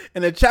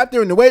in a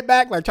chapter in the way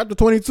back, like chapter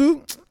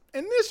 22.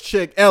 And this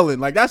chick Ellen,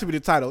 that should be the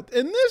title.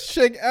 And this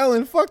chick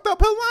Ellen fucked up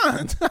her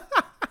lines.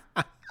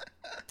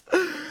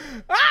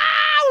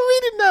 I'm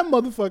reading that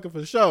motherfucker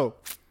for sure.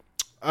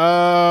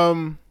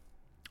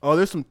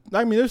 There's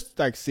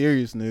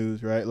serious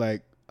news, right?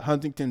 Like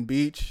Huntington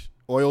Beach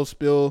oil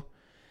spill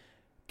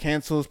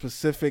cancels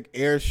Pacific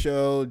Air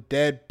Show,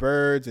 dead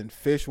birds and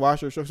fish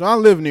washer show. So I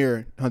live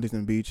near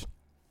Huntington Beach.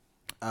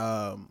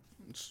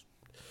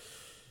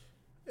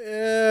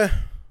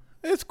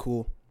 It's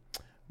cool.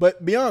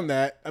 But beyond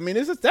that,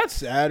 that's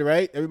sad,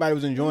 right? Everybody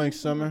was enjoying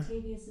summer.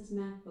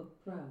 MacBook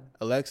Pro.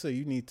 Alexa,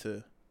 you need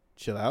to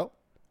chill out.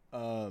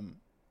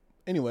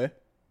 Anyway,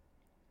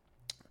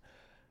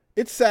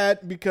 it's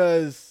sad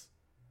because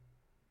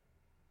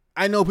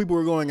I know people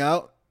were going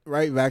out,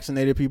 right?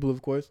 Vaccinated people,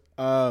 of course.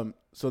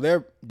 So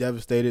they're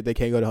devastated. They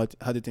can't go to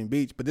Huntington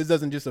Beach. But this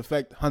doesn't just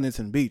affect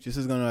Huntington Beach. This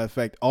is going to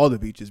affect all the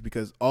beaches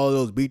because all of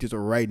those beaches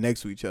are right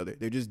next to each other.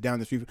 They're just down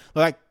the street,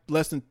 like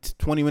less than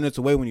 20 minutes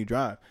away when you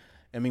drive.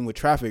 With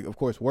traffic, of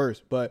course,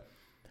 worse. But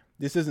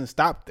this isn't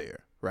stopped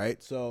there,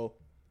 right? So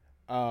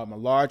a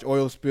large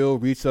oil spill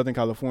reached Southern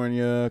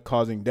California,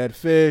 causing dead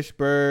fish,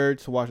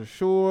 birds to wash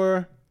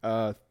ashore.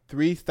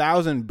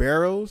 3,000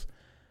 barrels.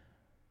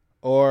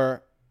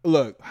 Or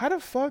look, how the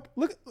fuck?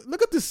 Look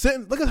at this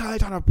sentence. Look at how they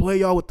trying to play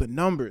y'all with the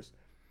numbers.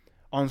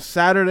 On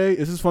Saturday,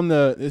 this is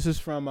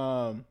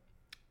from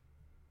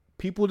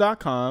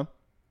people.com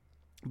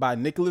by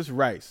Nicholas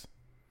Rice.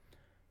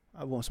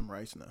 I want some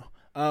rice now.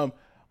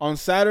 On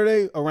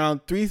Saturday,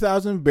 around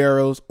 3,000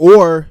 barrels,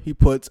 or he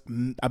puts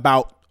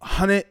about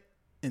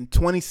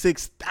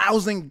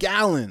 126,000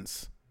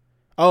 gallons.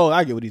 Oh,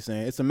 I get what he's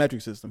saying. It's a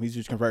metric system. He's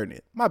just converting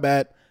it. My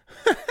bad.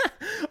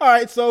 All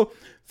right, so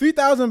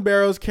 3,000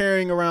 barrels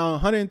carrying around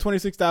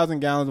 126,000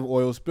 gallons of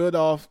oil spilled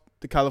off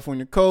the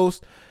California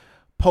coast,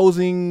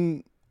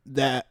 posing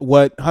that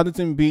what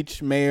Huntington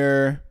Beach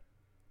Mayor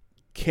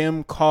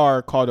Kim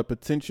Carr called a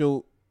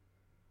potential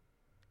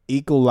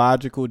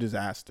ecological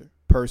disaster,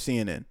 per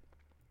CNN.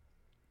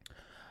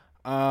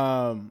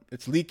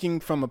 It's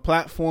leaking from a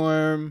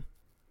platform.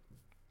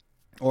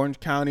 Orange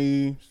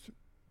County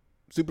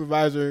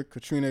Supervisor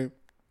Katrina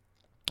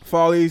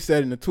Foley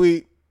said in a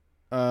tweet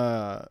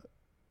that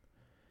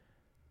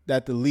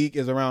the leak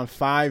is around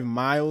 5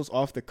 miles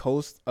off the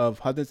coast of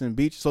Huntington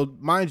Beach. So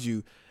mind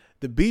you,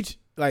 the beach,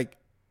 I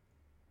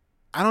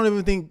don't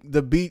even think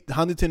the beach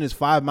Huntington is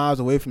 5 miles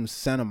away from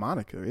Santa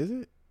Monica, is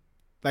it?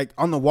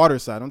 On the water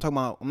side. I'm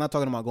not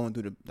talking about going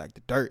through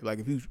the dirt.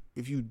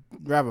 If you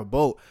drive a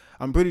boat,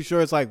 I'm pretty sure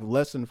it's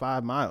less than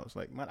 5 miles.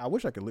 I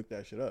wish I could look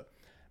that shit up.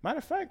 Matter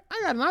of fact,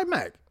 I got an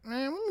iMac.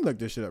 Man, let me look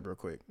this shit up real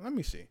quick. Let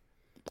me see.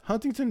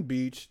 Huntington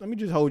Beach. Let me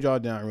just hold y'all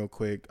down real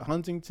quick.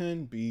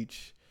 Huntington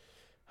Beach.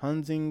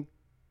 Directions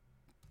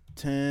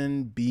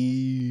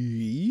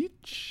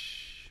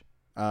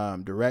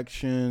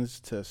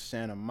to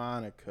Santa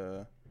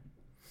Monica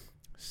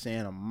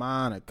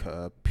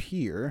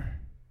Pier.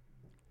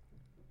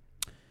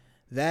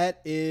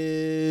 That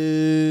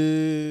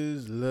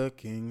is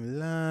looking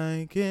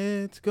like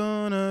it's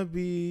gonna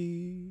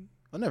be...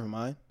 Oh, never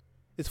mind.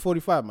 It's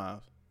 45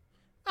 miles.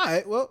 All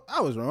right, well,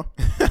 I was wrong.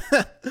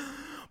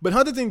 But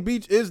Huntington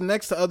Beach is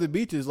next to other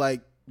beaches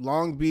like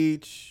Long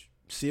Beach,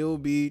 Seal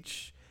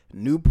Beach,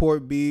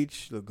 Newport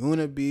Beach,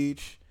 Laguna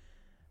Beach.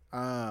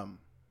 So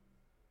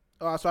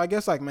I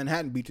guess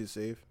Manhattan Beach is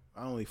safe.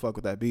 I don't really fuck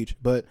with that beach.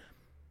 But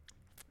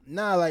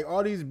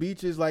all these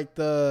beaches what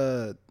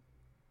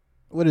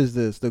is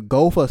this? The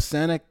Gulf of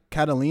Santa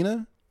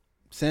Catalina?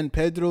 San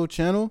Pedro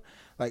Channel?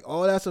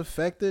 All that's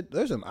affected.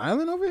 There's an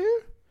island over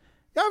here?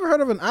 Y'all ever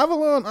heard of an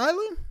Avalon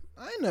Island?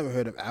 I ain't never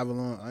heard of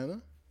Avalon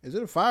Island. Is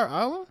it a fire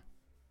island?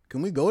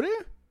 Can we go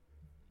there?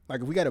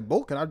 If we got a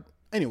boat, can I?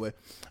 Anyway.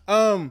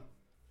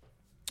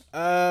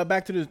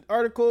 Back to this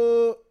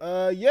article.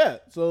 Yeah.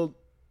 So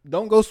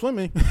don't go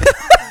swimming.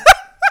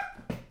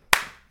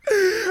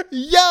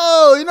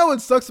 Yo, you know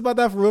what sucks about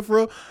that for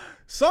real?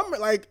 Summer,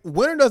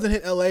 winter doesn't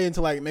hit LA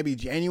until maybe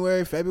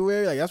January,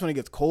 February. That's when it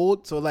gets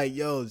cold. So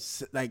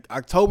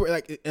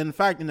October, in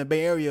fact, in the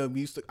Bay Area,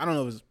 we used to, I don't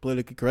know if it's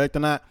politically correct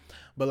or not,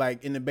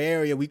 but in the Bay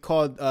Area, we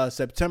called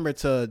September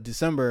to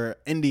December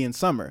Indian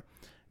summer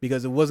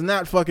because it was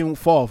not fucking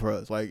fall for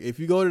us. Like if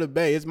you go to the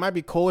Bay, it might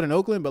be cold in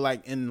Oakland, but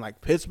like in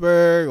like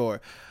Pittsburgh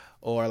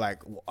or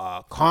like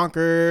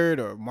Concord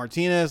or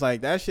Martinez,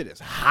 like that shit is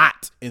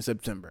hot in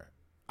September,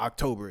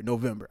 October,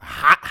 November,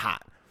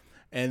 hot.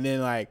 And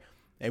then like,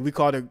 and we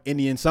called it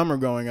Indian summer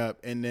growing up,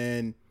 and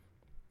then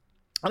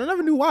I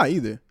never knew why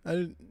either.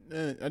 I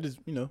just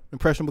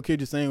impressionable kid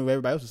just saying what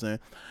everybody else was saying,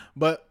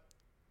 but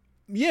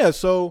yeah,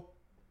 so.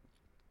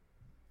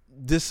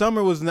 This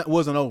summer wasn't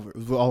over.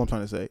 Is all I'm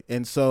trying to say,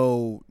 and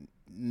so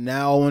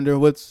now I wonder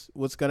what's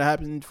gonna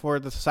happen for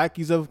the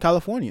psyches of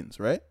Californians,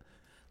 right?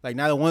 Like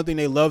now the one thing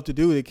they love to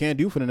do they can't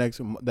do for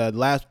the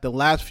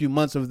last few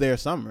months of their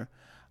summer,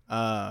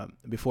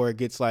 before it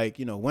gets like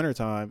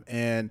wintertime,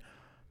 and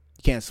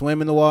you can't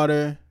swim in the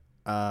water.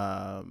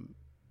 I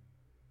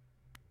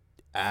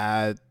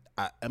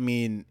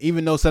mean,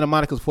 even though Santa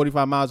Monica's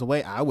 45 miles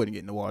away, I wouldn't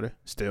get in the water.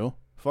 Still,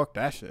 fuck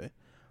that shit.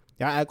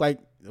 Y'all act like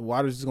the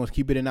water's just gonna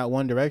keep it in that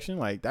one direction.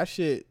 Like that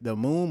shit, the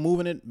moon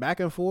moving it back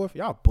and forth.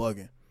 Y'all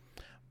bugging.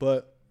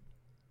 But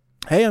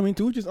hey, I mean,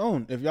 to each his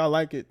own. If y'all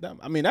like it,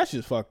 I mean, that's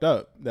just fucked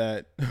up.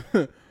 That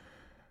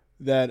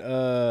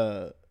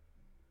that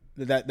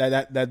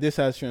this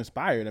has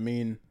transpired. I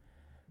mean,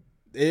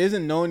 it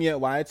isn't known yet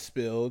why it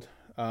spilled.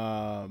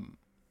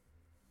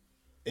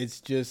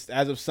 It's just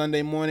as of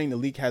Sunday morning, the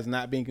leak has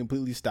not been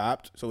completely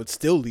stopped, so it's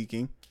still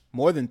leaking.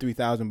 More than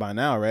 3,000 by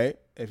now, right?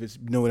 If it's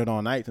doing it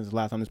all night since the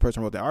last time this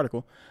person wrote the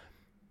article.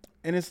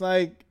 And it's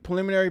like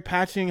preliminary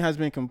patching has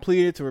been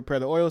completed to repair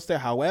the oil state.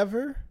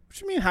 However,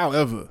 what you mean,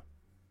 however?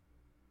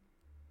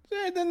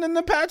 Then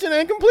the patching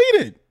ain't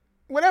completed.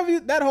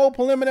 That whole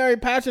preliminary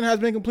patching has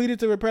been completed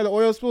to repair the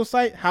oil spill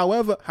site.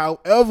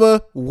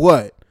 However,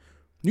 what?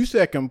 You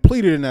said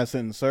completed in that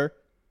sentence, sir.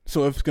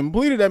 So if it's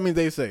completed, that means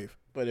they safe.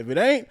 But if it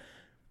ain't,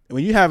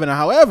 when you have a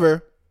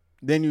however,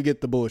 then you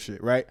get the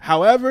bullshit, right?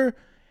 However,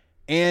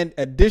 and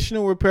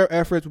additional repair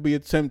efforts will be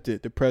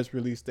attempted, the press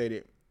release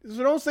stated.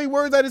 So don't say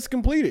words that it's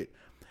completed.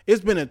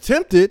 It's been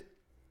attempted.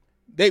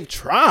 They've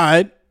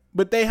tried,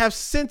 but they have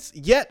since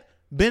yet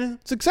been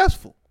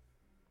successful.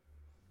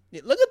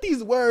 Yeah, look at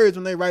these words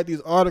when they write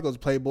these articles,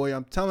 Playboy.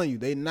 I'm telling you,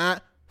 they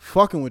not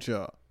fucking with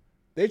y'all.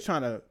 They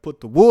trying to put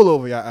the wool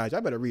over your eyes.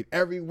 Y'all better read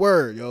every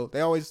word, yo. I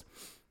don't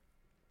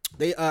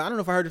know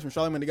if I heard this from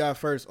Charlamagne the God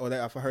first or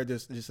if I heard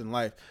this just in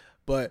life,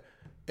 but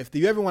if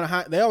you ever want to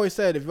hide, they always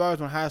said if you always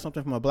want to hide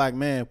something from a black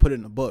man, put it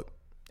in a book.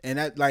 And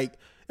that, like,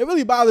 it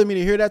really bothered me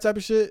to hear that type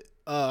of shit.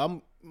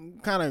 I'm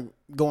kind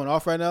of going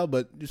off right now,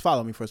 but just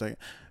follow me for a second,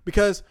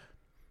 because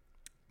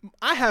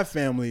I have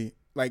family,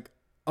 like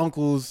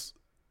uncles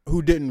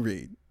who didn't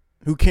read,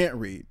 who can't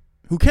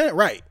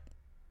write,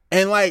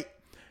 and like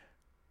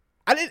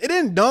it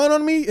didn't dawn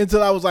on me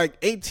until I was like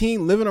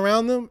 18, living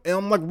around them, and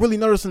I'm like really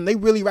noticing they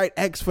really write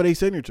X for their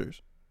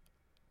signatures.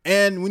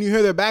 And when you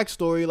hear their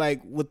backstory,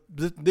 like with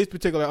these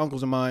particular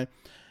uncles of mine,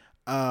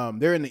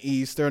 they're in the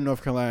East, they're in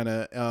North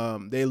Carolina,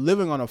 they're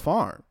living on a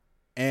farm,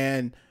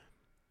 and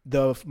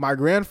my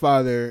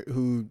grandfather,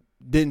 who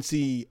didn't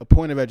see a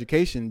point of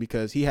education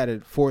because he had a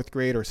 4th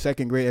grade or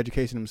 2nd grade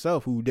education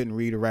himself, who didn't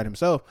read or write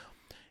himself,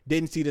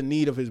 didn't see the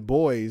need of his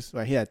boys.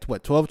 Like he had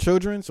 12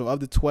 children, so of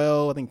the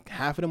 12, I think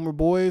half of them were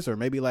boys, or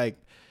maybe a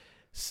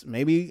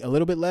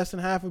little bit less than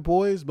half of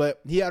boys.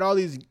 But he had all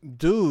these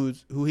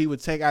dudes who he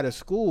would take out of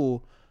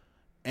school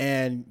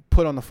and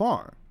put on the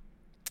farm,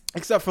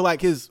 except for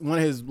like one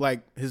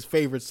of his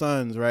favorite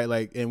sons, right?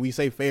 Like, and we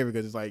say favorite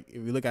because it's like,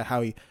 if you look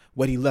at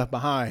what he left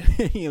behind,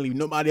 he didn't leave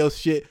nobody else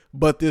shit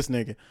but this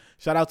nigga.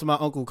 Shout out to my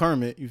Uncle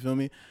Kermit, you feel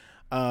me?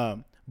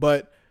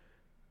 But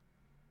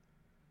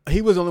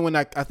he was the only one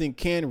that I think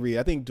can read.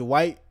 I think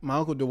my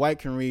Uncle Dwight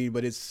can read,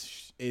 but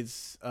it's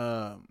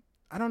I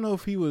don't know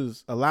if he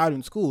was allowed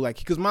in school, like,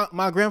 because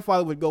my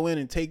grandfather would go in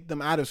and take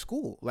them out of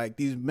school. Like,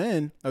 these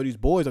men, or these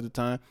boys at the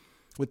time,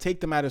 would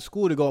take them out of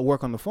school to go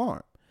work on the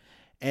farm.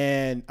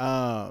 And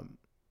I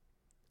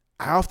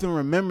often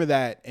remember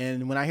that.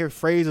 And when I hear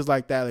phrases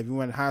like that, like if you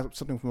want to hide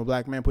something from a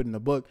black man, put it in a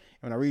book.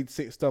 And when I read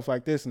stuff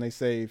like this and they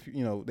say,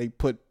 they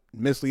put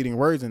misleading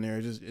words in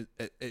there,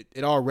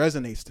 it all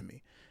resonates to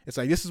me. It's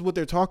like, this is what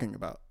they're talking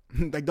about.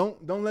 Like,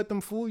 don't let them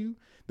fool you.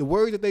 The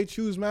word that they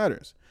choose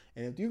matters.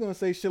 And if you're going to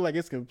say shit like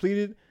has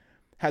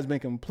been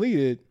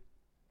completed,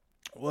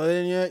 well,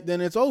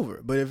 then it's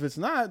over. But if it's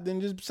not,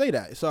 then just say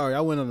that. Sorry,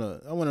 I went on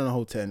a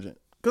whole tangent.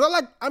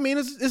 Because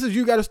this is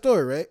You Got a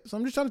Story, right? So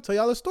I'm just trying to tell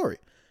y'all a story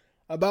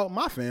about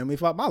my family,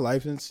 about my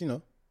life, since,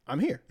 I'm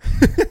here.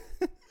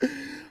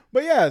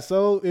 But yeah,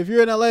 so if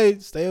you're in LA,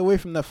 stay away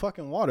from the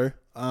fucking water.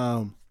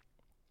 Because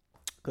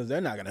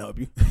they're not going to help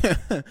you.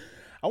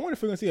 I wonder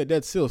if we're going to see a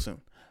dead seal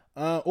soon.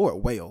 Or a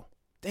whale.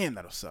 Damn,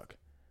 that'll suck.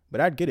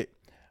 But I'd get it.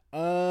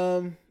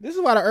 This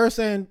is why the Earth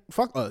saying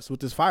fuck us with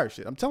this fire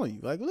shit. I'm telling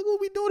you, like, look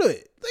what we do to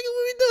it. Look at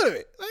what we do to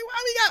it. Like,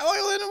 why we got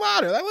oil in the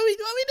water? Like, what we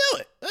do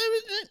it?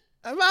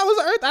 If I was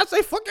the Earth, I'd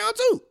say fuck y'all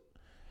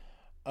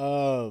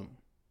too.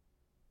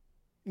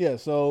 Yeah.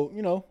 So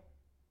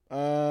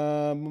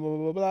blah,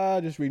 blah,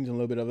 blah, just reading a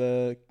little bit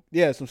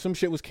of some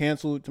shit was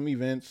canceled. Some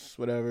events,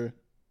 whatever.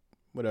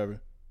 I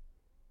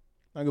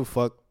don't give a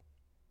fuck.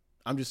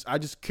 I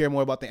just care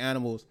more about the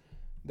animals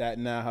that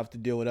now have to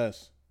deal with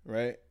us,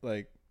 right?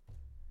 Like,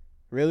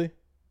 really?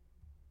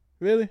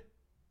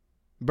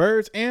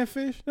 Birds and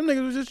fish? Them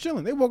niggas was just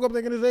chilling. They woke up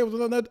thinking today was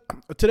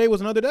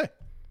another day.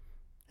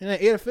 And they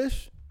ate a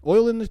fish,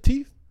 oil in the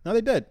teeth. Now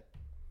they dead.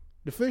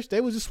 The fish,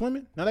 they was just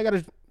swimming. Now they got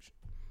to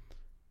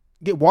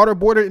get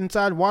waterboarded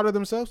inside water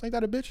themselves. Ain't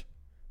that a bitch?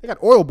 They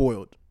got oil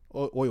boarded.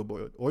 There we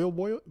go.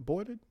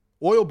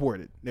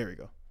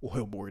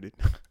 Oil boarded.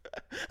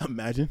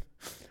 Imagine.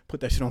 Put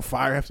that shit on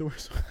fire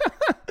afterwards.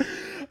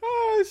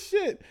 Oh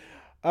shit.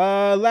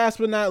 Last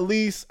but not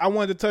least, I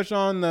wanted to touch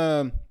on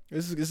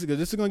this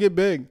is gonna get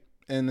big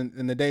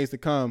in the days to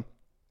come.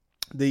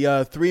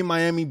 The 3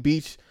 Miami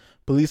Beach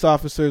police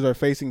officers are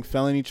facing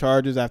felony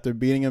charges after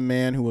beating a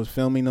man who was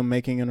filming them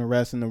making an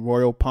arrest in the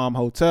Royal Palm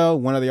Hotel.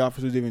 One of the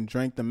officers even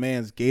drank the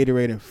man's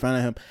Gatorade in front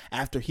of him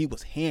after he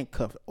was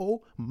handcuffed.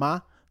 Oh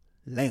my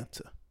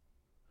Lanta.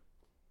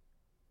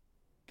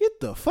 Get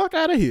the fuck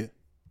out of here.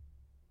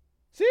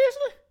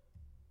 Seriously?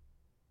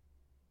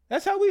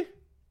 That's how we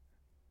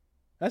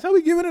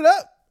giving it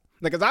up?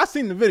 Like, cause I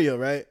seen the video,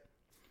 right?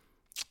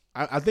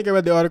 I think I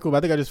read the article, but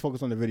I think I just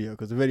focused on the video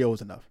because the video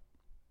was enough.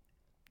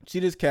 See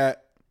this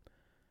cat,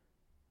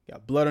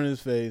 got blood on his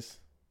face,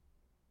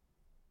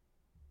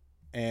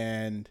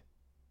 and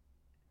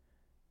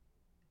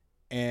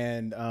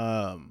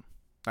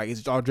like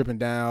it's all dripping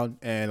down,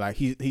 and like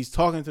he's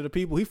talking to the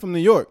people. He's from New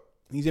York.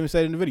 He's even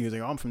said in the video, he's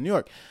like, "Oh, I'm from New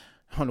York."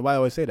 I don't know why I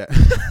always say that,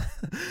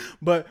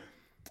 but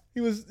he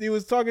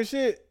was talking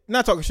shit.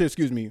 Not talking shit.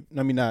 Excuse me.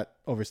 Let me not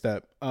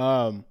overstep.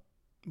 But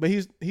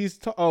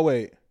oh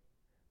wait,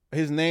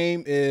 his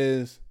name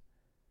is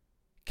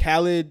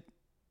Khalid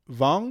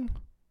Vong.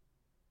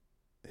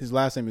 His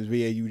last name is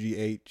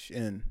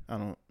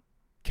Vaughn.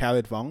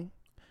 Khalid Vong.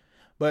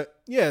 But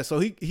yeah, so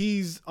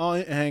he's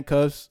on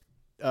handcuffs.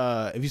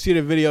 If you see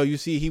the video, you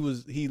see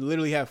he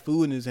literally had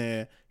food in his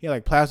hand. He had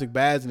like plastic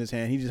bags in his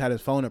hand. He just had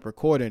his phone up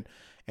recording,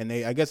 and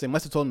I guess they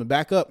must have told him to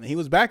back up, and he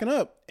was backing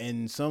up,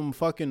 and some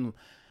fucking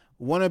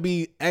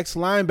wannabe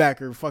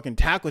ex-linebacker fucking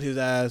tackled his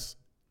ass,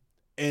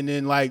 and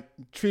then like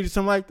treated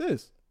him like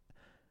this.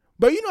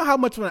 But you know how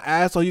much of an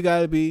asshole you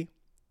gotta be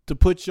to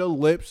put your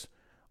lips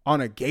on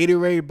a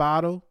Gatorade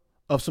bottle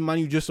of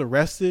somebody you just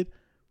arrested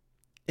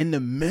in the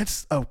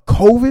midst of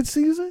COVID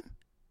season?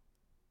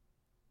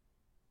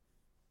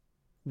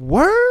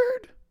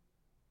 Word?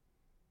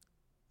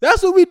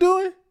 That's what we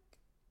doing?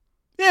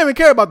 You don't even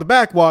care about the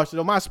backwash,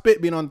 my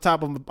spit being on the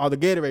top of the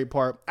Gatorade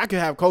part. I could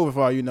have COVID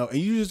for all you know. And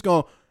you just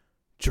gonna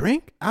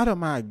drink out of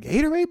my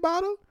Gatorade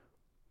bottle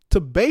to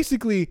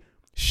basically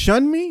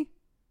shun me,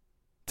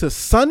 to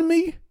sun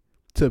me,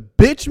 to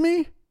bitch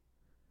me?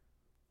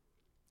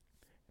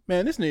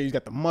 Man, this nigga's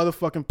got the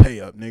motherfucking pay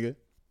up, nigga.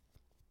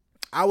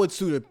 I would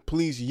sue the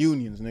police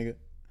unions, nigga.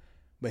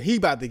 But he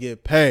about to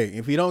get paid.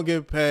 If he don't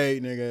get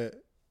paid, nigga,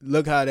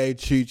 look how they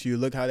treat you.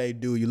 Look how they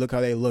do you. Look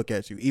how they look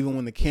at you. Even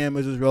when the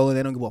cameras is rolling,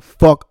 they don't give a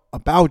fuck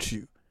about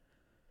you.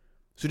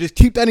 So just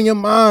keep that in your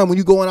mind when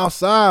you going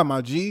outside,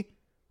 my G.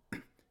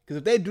 Because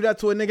if they do that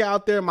to a nigga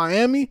out there in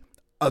Miami,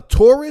 a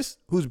tourist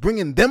who's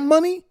bringing them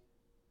money, what do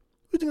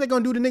you think they're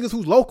going to do to niggas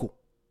who's local?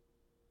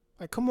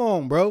 Like, come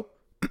on, bro.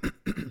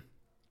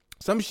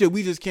 Some shit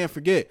we just can't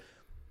forget.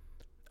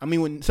 I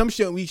mean, when some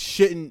shit we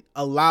shouldn't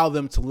allow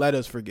them to let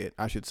us forget,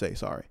 I should say,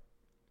 sorry.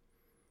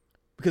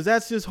 Because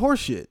that's just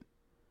horseshit.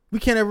 We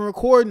can't ever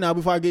record now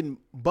before I get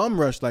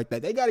bum rushed like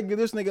that. They got to give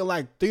this nigga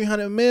like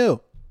 300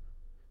 mil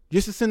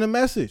just to send a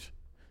message.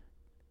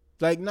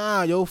 Like,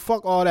 nah, yo,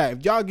 fuck all that.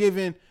 If y'all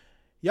giving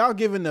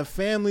the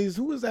families,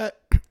 who was that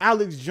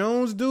Alex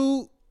Jones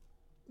dude?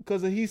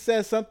 Because he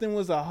said something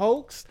was a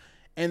hoax,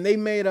 and they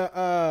made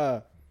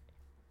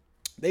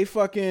they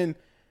fucking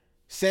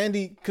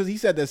Sandy, because he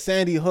said that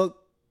Sandy Hook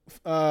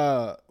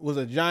was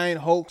a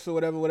giant hoax or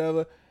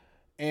whatever,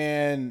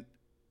 and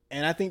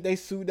I think they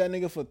sued that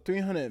nigga for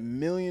 $300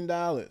 million,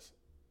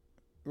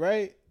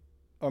 right?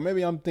 Or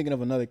maybe I'm thinking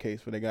of another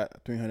case where they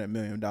got $300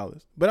 million.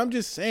 But I'm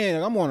just saying,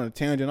 like, I'm on a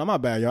tangent. I'm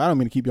not bad, y'all. I don't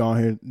mean to keep y'all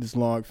here this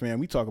long, fam.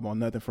 We talk about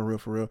nothing for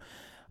real.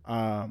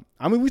 I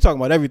mean, we talk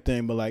about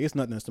everything, but like, it's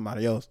nothing to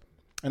somebody else.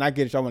 And I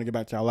get it. Y'all want to get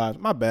back to y'all lives.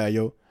 My bad,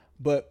 yo.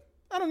 But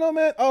I don't know,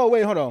 man. Oh,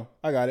 wait, hold on.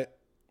 I got it.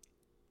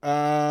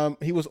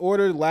 He was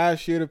ordered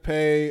last year to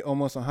pay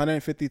almost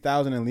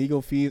 $150,000 in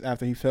legal fees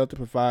after he failed to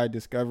provide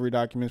discovery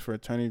documents for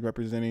attorneys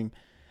representing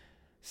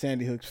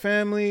Sandy Hook's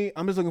family.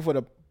 I'm just looking for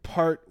the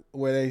part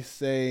where they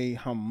say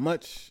how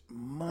much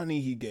money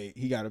he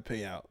got to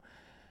pay out.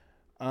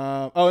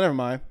 Oh, never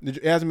mind.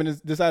 It hasn't been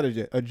decided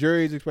yet. A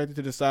jury is expected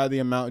to decide the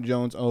amount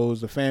Jones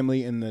owes the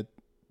family in the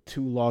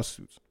 2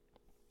 lawsuits.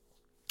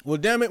 Well,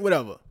 damn it,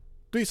 whatever.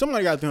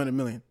 Somebody got $300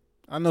 million.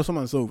 I know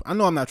someone sold. I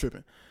know I'm not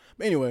tripping.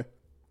 But anyway.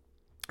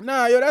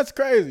 Nah, yo, that's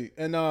crazy.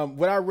 And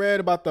what I read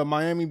about the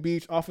Miami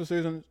Beach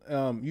officers, you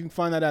can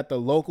find that at the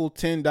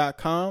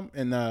local10.com.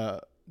 And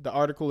the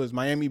article is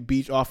Miami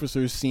Beach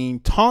officers seen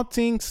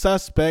taunting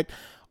suspect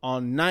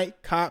on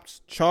night,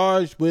 cops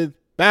charged with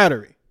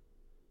battery.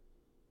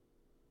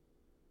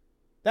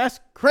 That's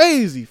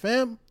crazy,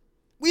 fam.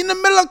 We in the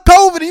middle of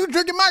COVID and you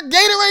drinking my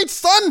Gatorade,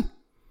 son.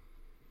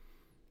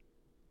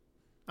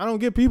 I don't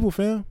get people,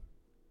 fam.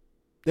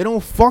 They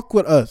don't fuck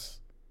with us.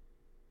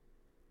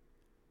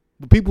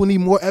 But people need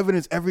more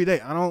evidence every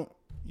day.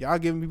 Y'all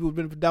giving people the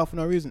benefit of the doubt for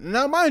no reason. And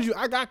now, mind you,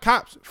 I got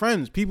cops,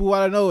 friends, people who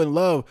I know and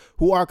love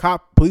who are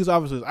police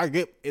officers. I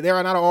get,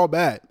 they're not all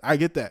bad. I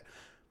get that.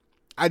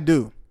 I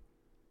do.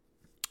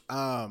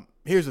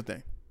 Here's the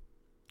thing.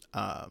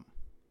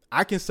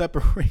 I can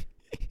separate.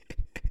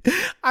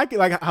 I can,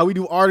 like how we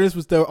do artists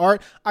with their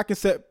art. I can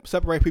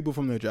separate people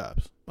from their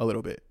jobs a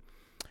little bit.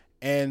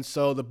 And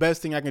so the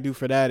best thing I can do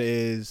for that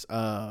is,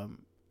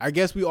 I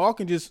guess we all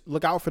can just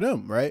look out for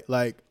them, right?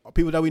 Like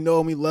people that we know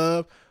and we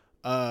love.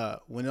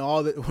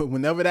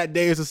 Whenever that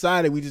day is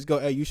decided, we just go,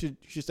 hey, you should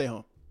stay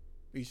home.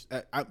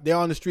 They're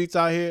on the streets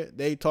out here.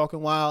 They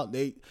talking wild.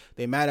 They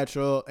mad at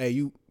you. Hey,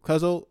 you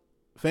cuzzo,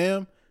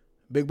 fam,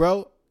 big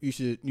bro, you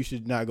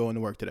should not go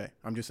into work today.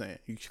 I'm just saying.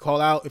 You should call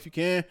out if you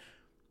can.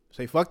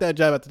 Say fuck that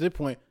job at this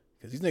point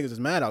because these niggas is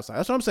mad outside.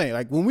 That's what I'm saying.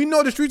 Like when we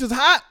know the streets is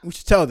hot, we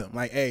should tell them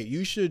like, hey,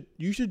 you should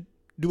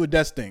do a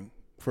desk thing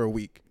for a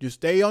week. Just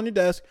stay on your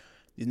desk.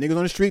 These niggas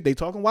on the street, they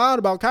talking wild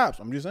about cops.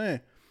 I'm just saying.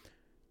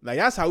 Like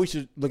that's how we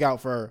should look out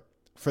for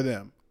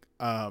them,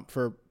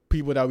 for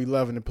people that we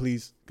love in the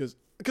police, because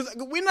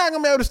we're not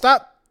gonna be able to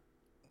stop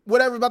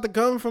whatever's about to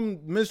come from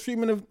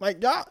mistreatment of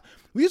like y'all.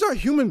 These are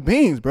human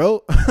beings,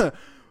 bro.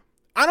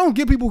 I don't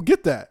get people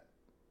get that.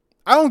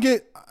 I don't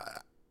get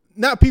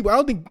not people. I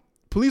don't think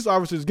police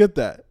officers get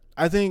that.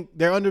 I think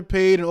they're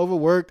underpaid and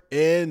overworked,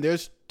 and they're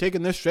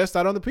taking their stress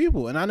out on the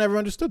people. And I never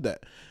understood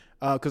that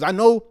because I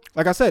know,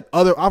 like I said,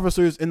 other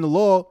officers in the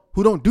law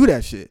who don't do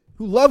that shit,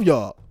 who love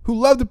y'all, who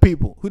love the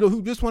people,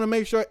 who just want to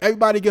make sure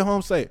everybody get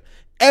home safe.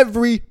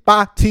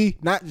 Everybody,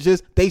 not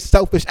just they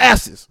selfish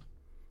asses.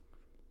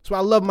 That's why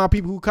I love my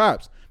people who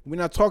cops. We're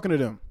not talking to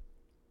them.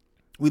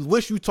 We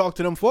wish you talked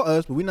to them for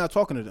us, but we're not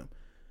talking to them.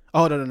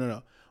 Oh,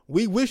 no.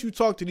 We wish you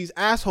talked to these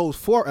assholes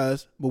for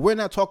us, but we're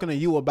not talking to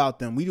you about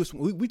them. We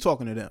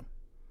talking to them.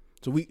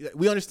 So we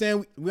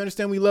understand. We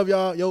understand. We love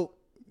y'all. Yo,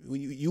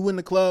 you in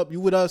the club. You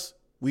with us.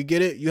 We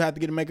get it. You have to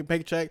get a make a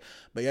paycheck.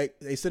 But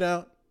they sit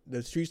down.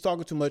 The street's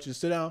talking too much.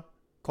 Just sit down.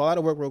 Call out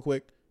of work real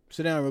quick.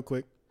 Sit down real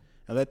quick,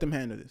 and let them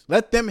handle this.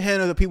 Let them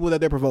handle the people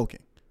that they're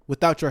provoking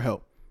without your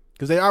help,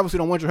 because they obviously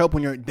don't want your help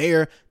when you're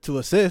there to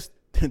assist.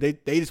 they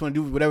just want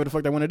to do whatever the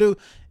fuck they want to do,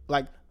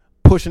 like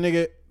push a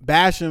nigga,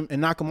 bash him, and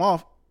knock him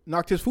off.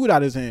 Knocked his food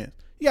out of his hands.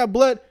 He got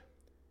blood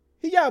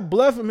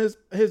from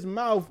his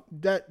mouth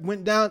that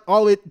went down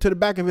all the way to the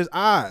back of his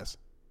eyes.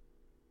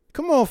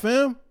 Come on,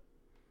 fam.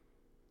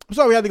 I'm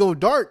sorry we had to go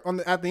dark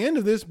at the end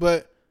of this,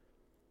 but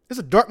it's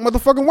a dark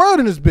motherfucking world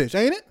in this bitch,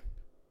 ain't it?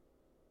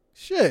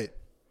 Shit.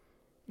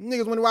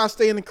 Niggas wonder why I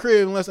stay in the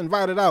crib unless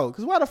invited out.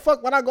 Because why the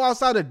fuck would I go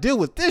outside to deal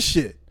with this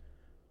shit?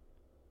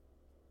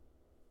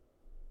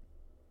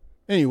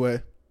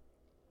 Anyway.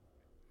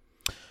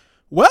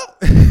 Well,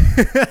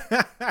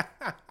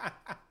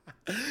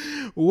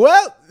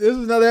 this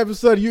is another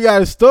episode of You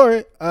Got a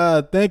Story.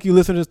 Thank you,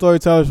 listeners to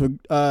Storytellers,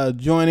 for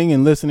joining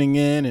and listening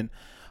in, and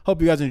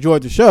hope you guys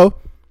enjoyed the show.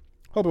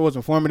 Hope it was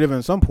informative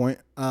at some point.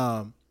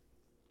 Now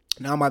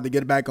I'm about to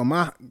get back on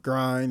my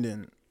grind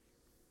and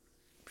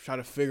try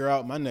to figure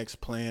out my next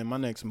plan, my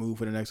next move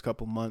for the next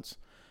couple months.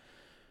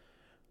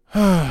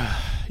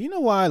 You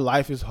know why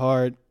life is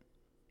hard?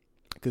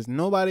 Because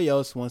nobody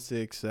else wants to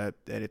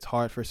accept that it's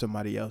hard for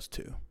somebody else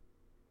too.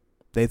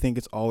 They think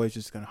it's always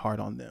just going to hard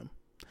on them.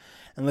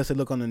 Unless they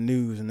look on the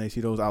news and they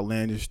see those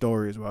outlandish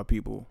stories about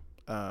people,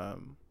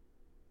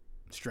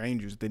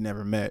 strangers they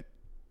never met,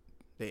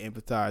 they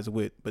empathize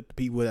with, but the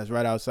people that's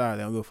right outside,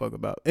 they don't give a fuck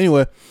about.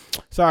 Anyway,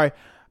 sorry.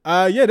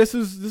 This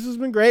has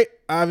been great.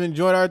 I've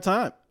enjoyed our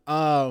time.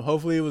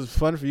 Hopefully it was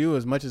fun for you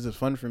as much as it's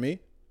fun for me.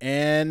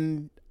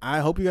 And I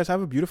hope you guys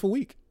have a beautiful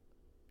week.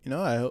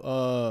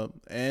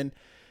 And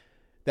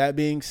that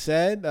being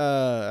said,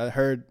 I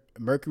heard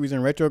Mercury's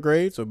in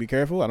retrograde, so be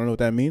careful. I don't know what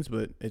that means,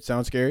 but it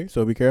sounds scary,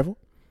 so be careful.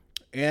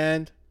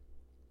 And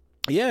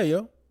yeah,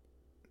 yo.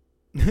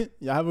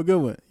 Y'all have a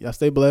good one. Y'all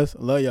stay blessed.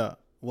 Love y'all.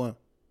 One.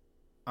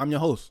 I'm your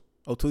host,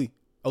 O2E.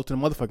 O to the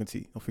motherfucking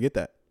T. Don't forget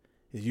that.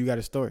 Is You Got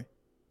a Story.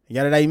 You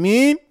got it, I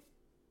mean?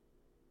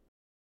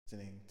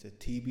 Listening to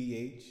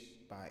TBH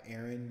by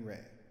Aaron Ray.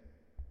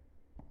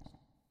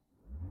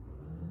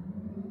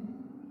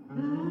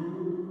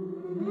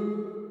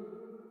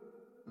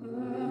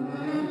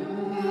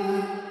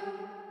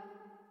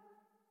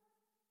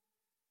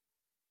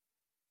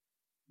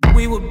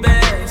 We were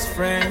best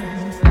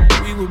friends.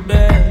 We were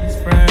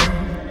best friends.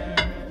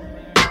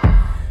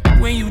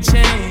 When you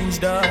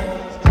changed up,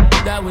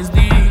 that was the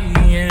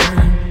end.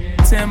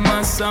 10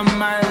 months of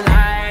my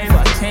life,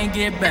 I can't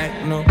get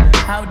back, no.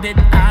 How did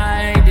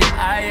I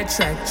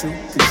attract you?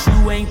 'Cause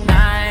you ain't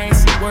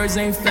nice, words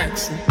ain't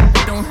factual.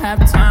 Don't have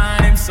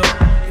time, so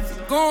if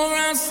you go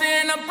around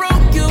saying I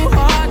broke your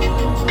heart,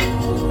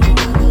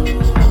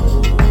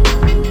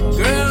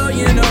 girl,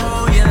 you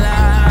know you're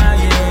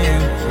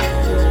lying.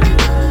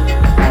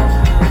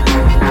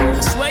 I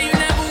swear you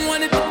never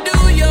wanted to do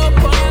your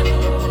part.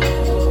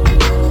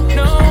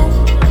 No,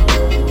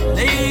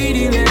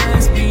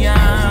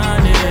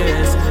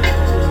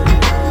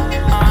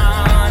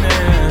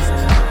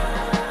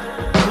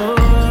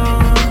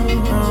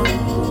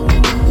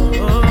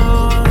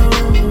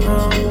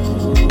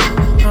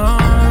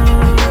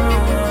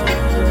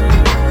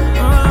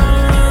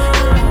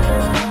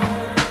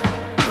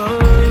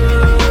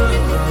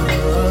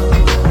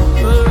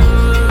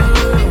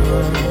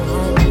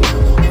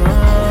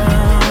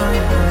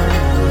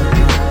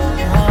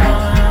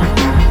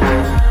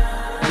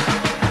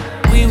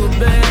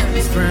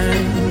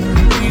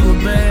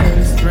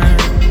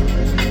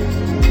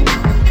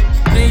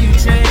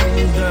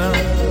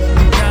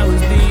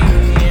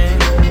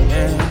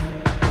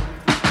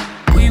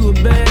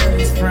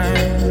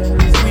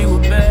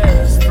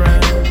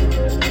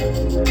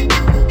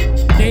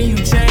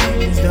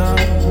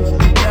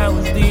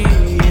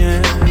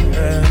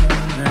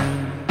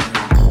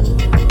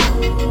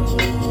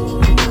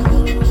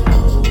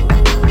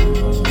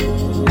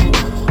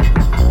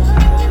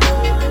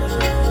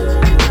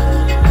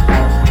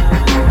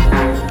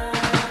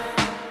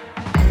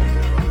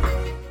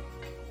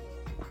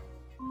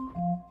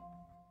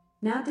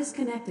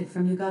 disconnected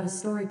from You Got a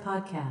Story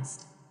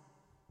podcast.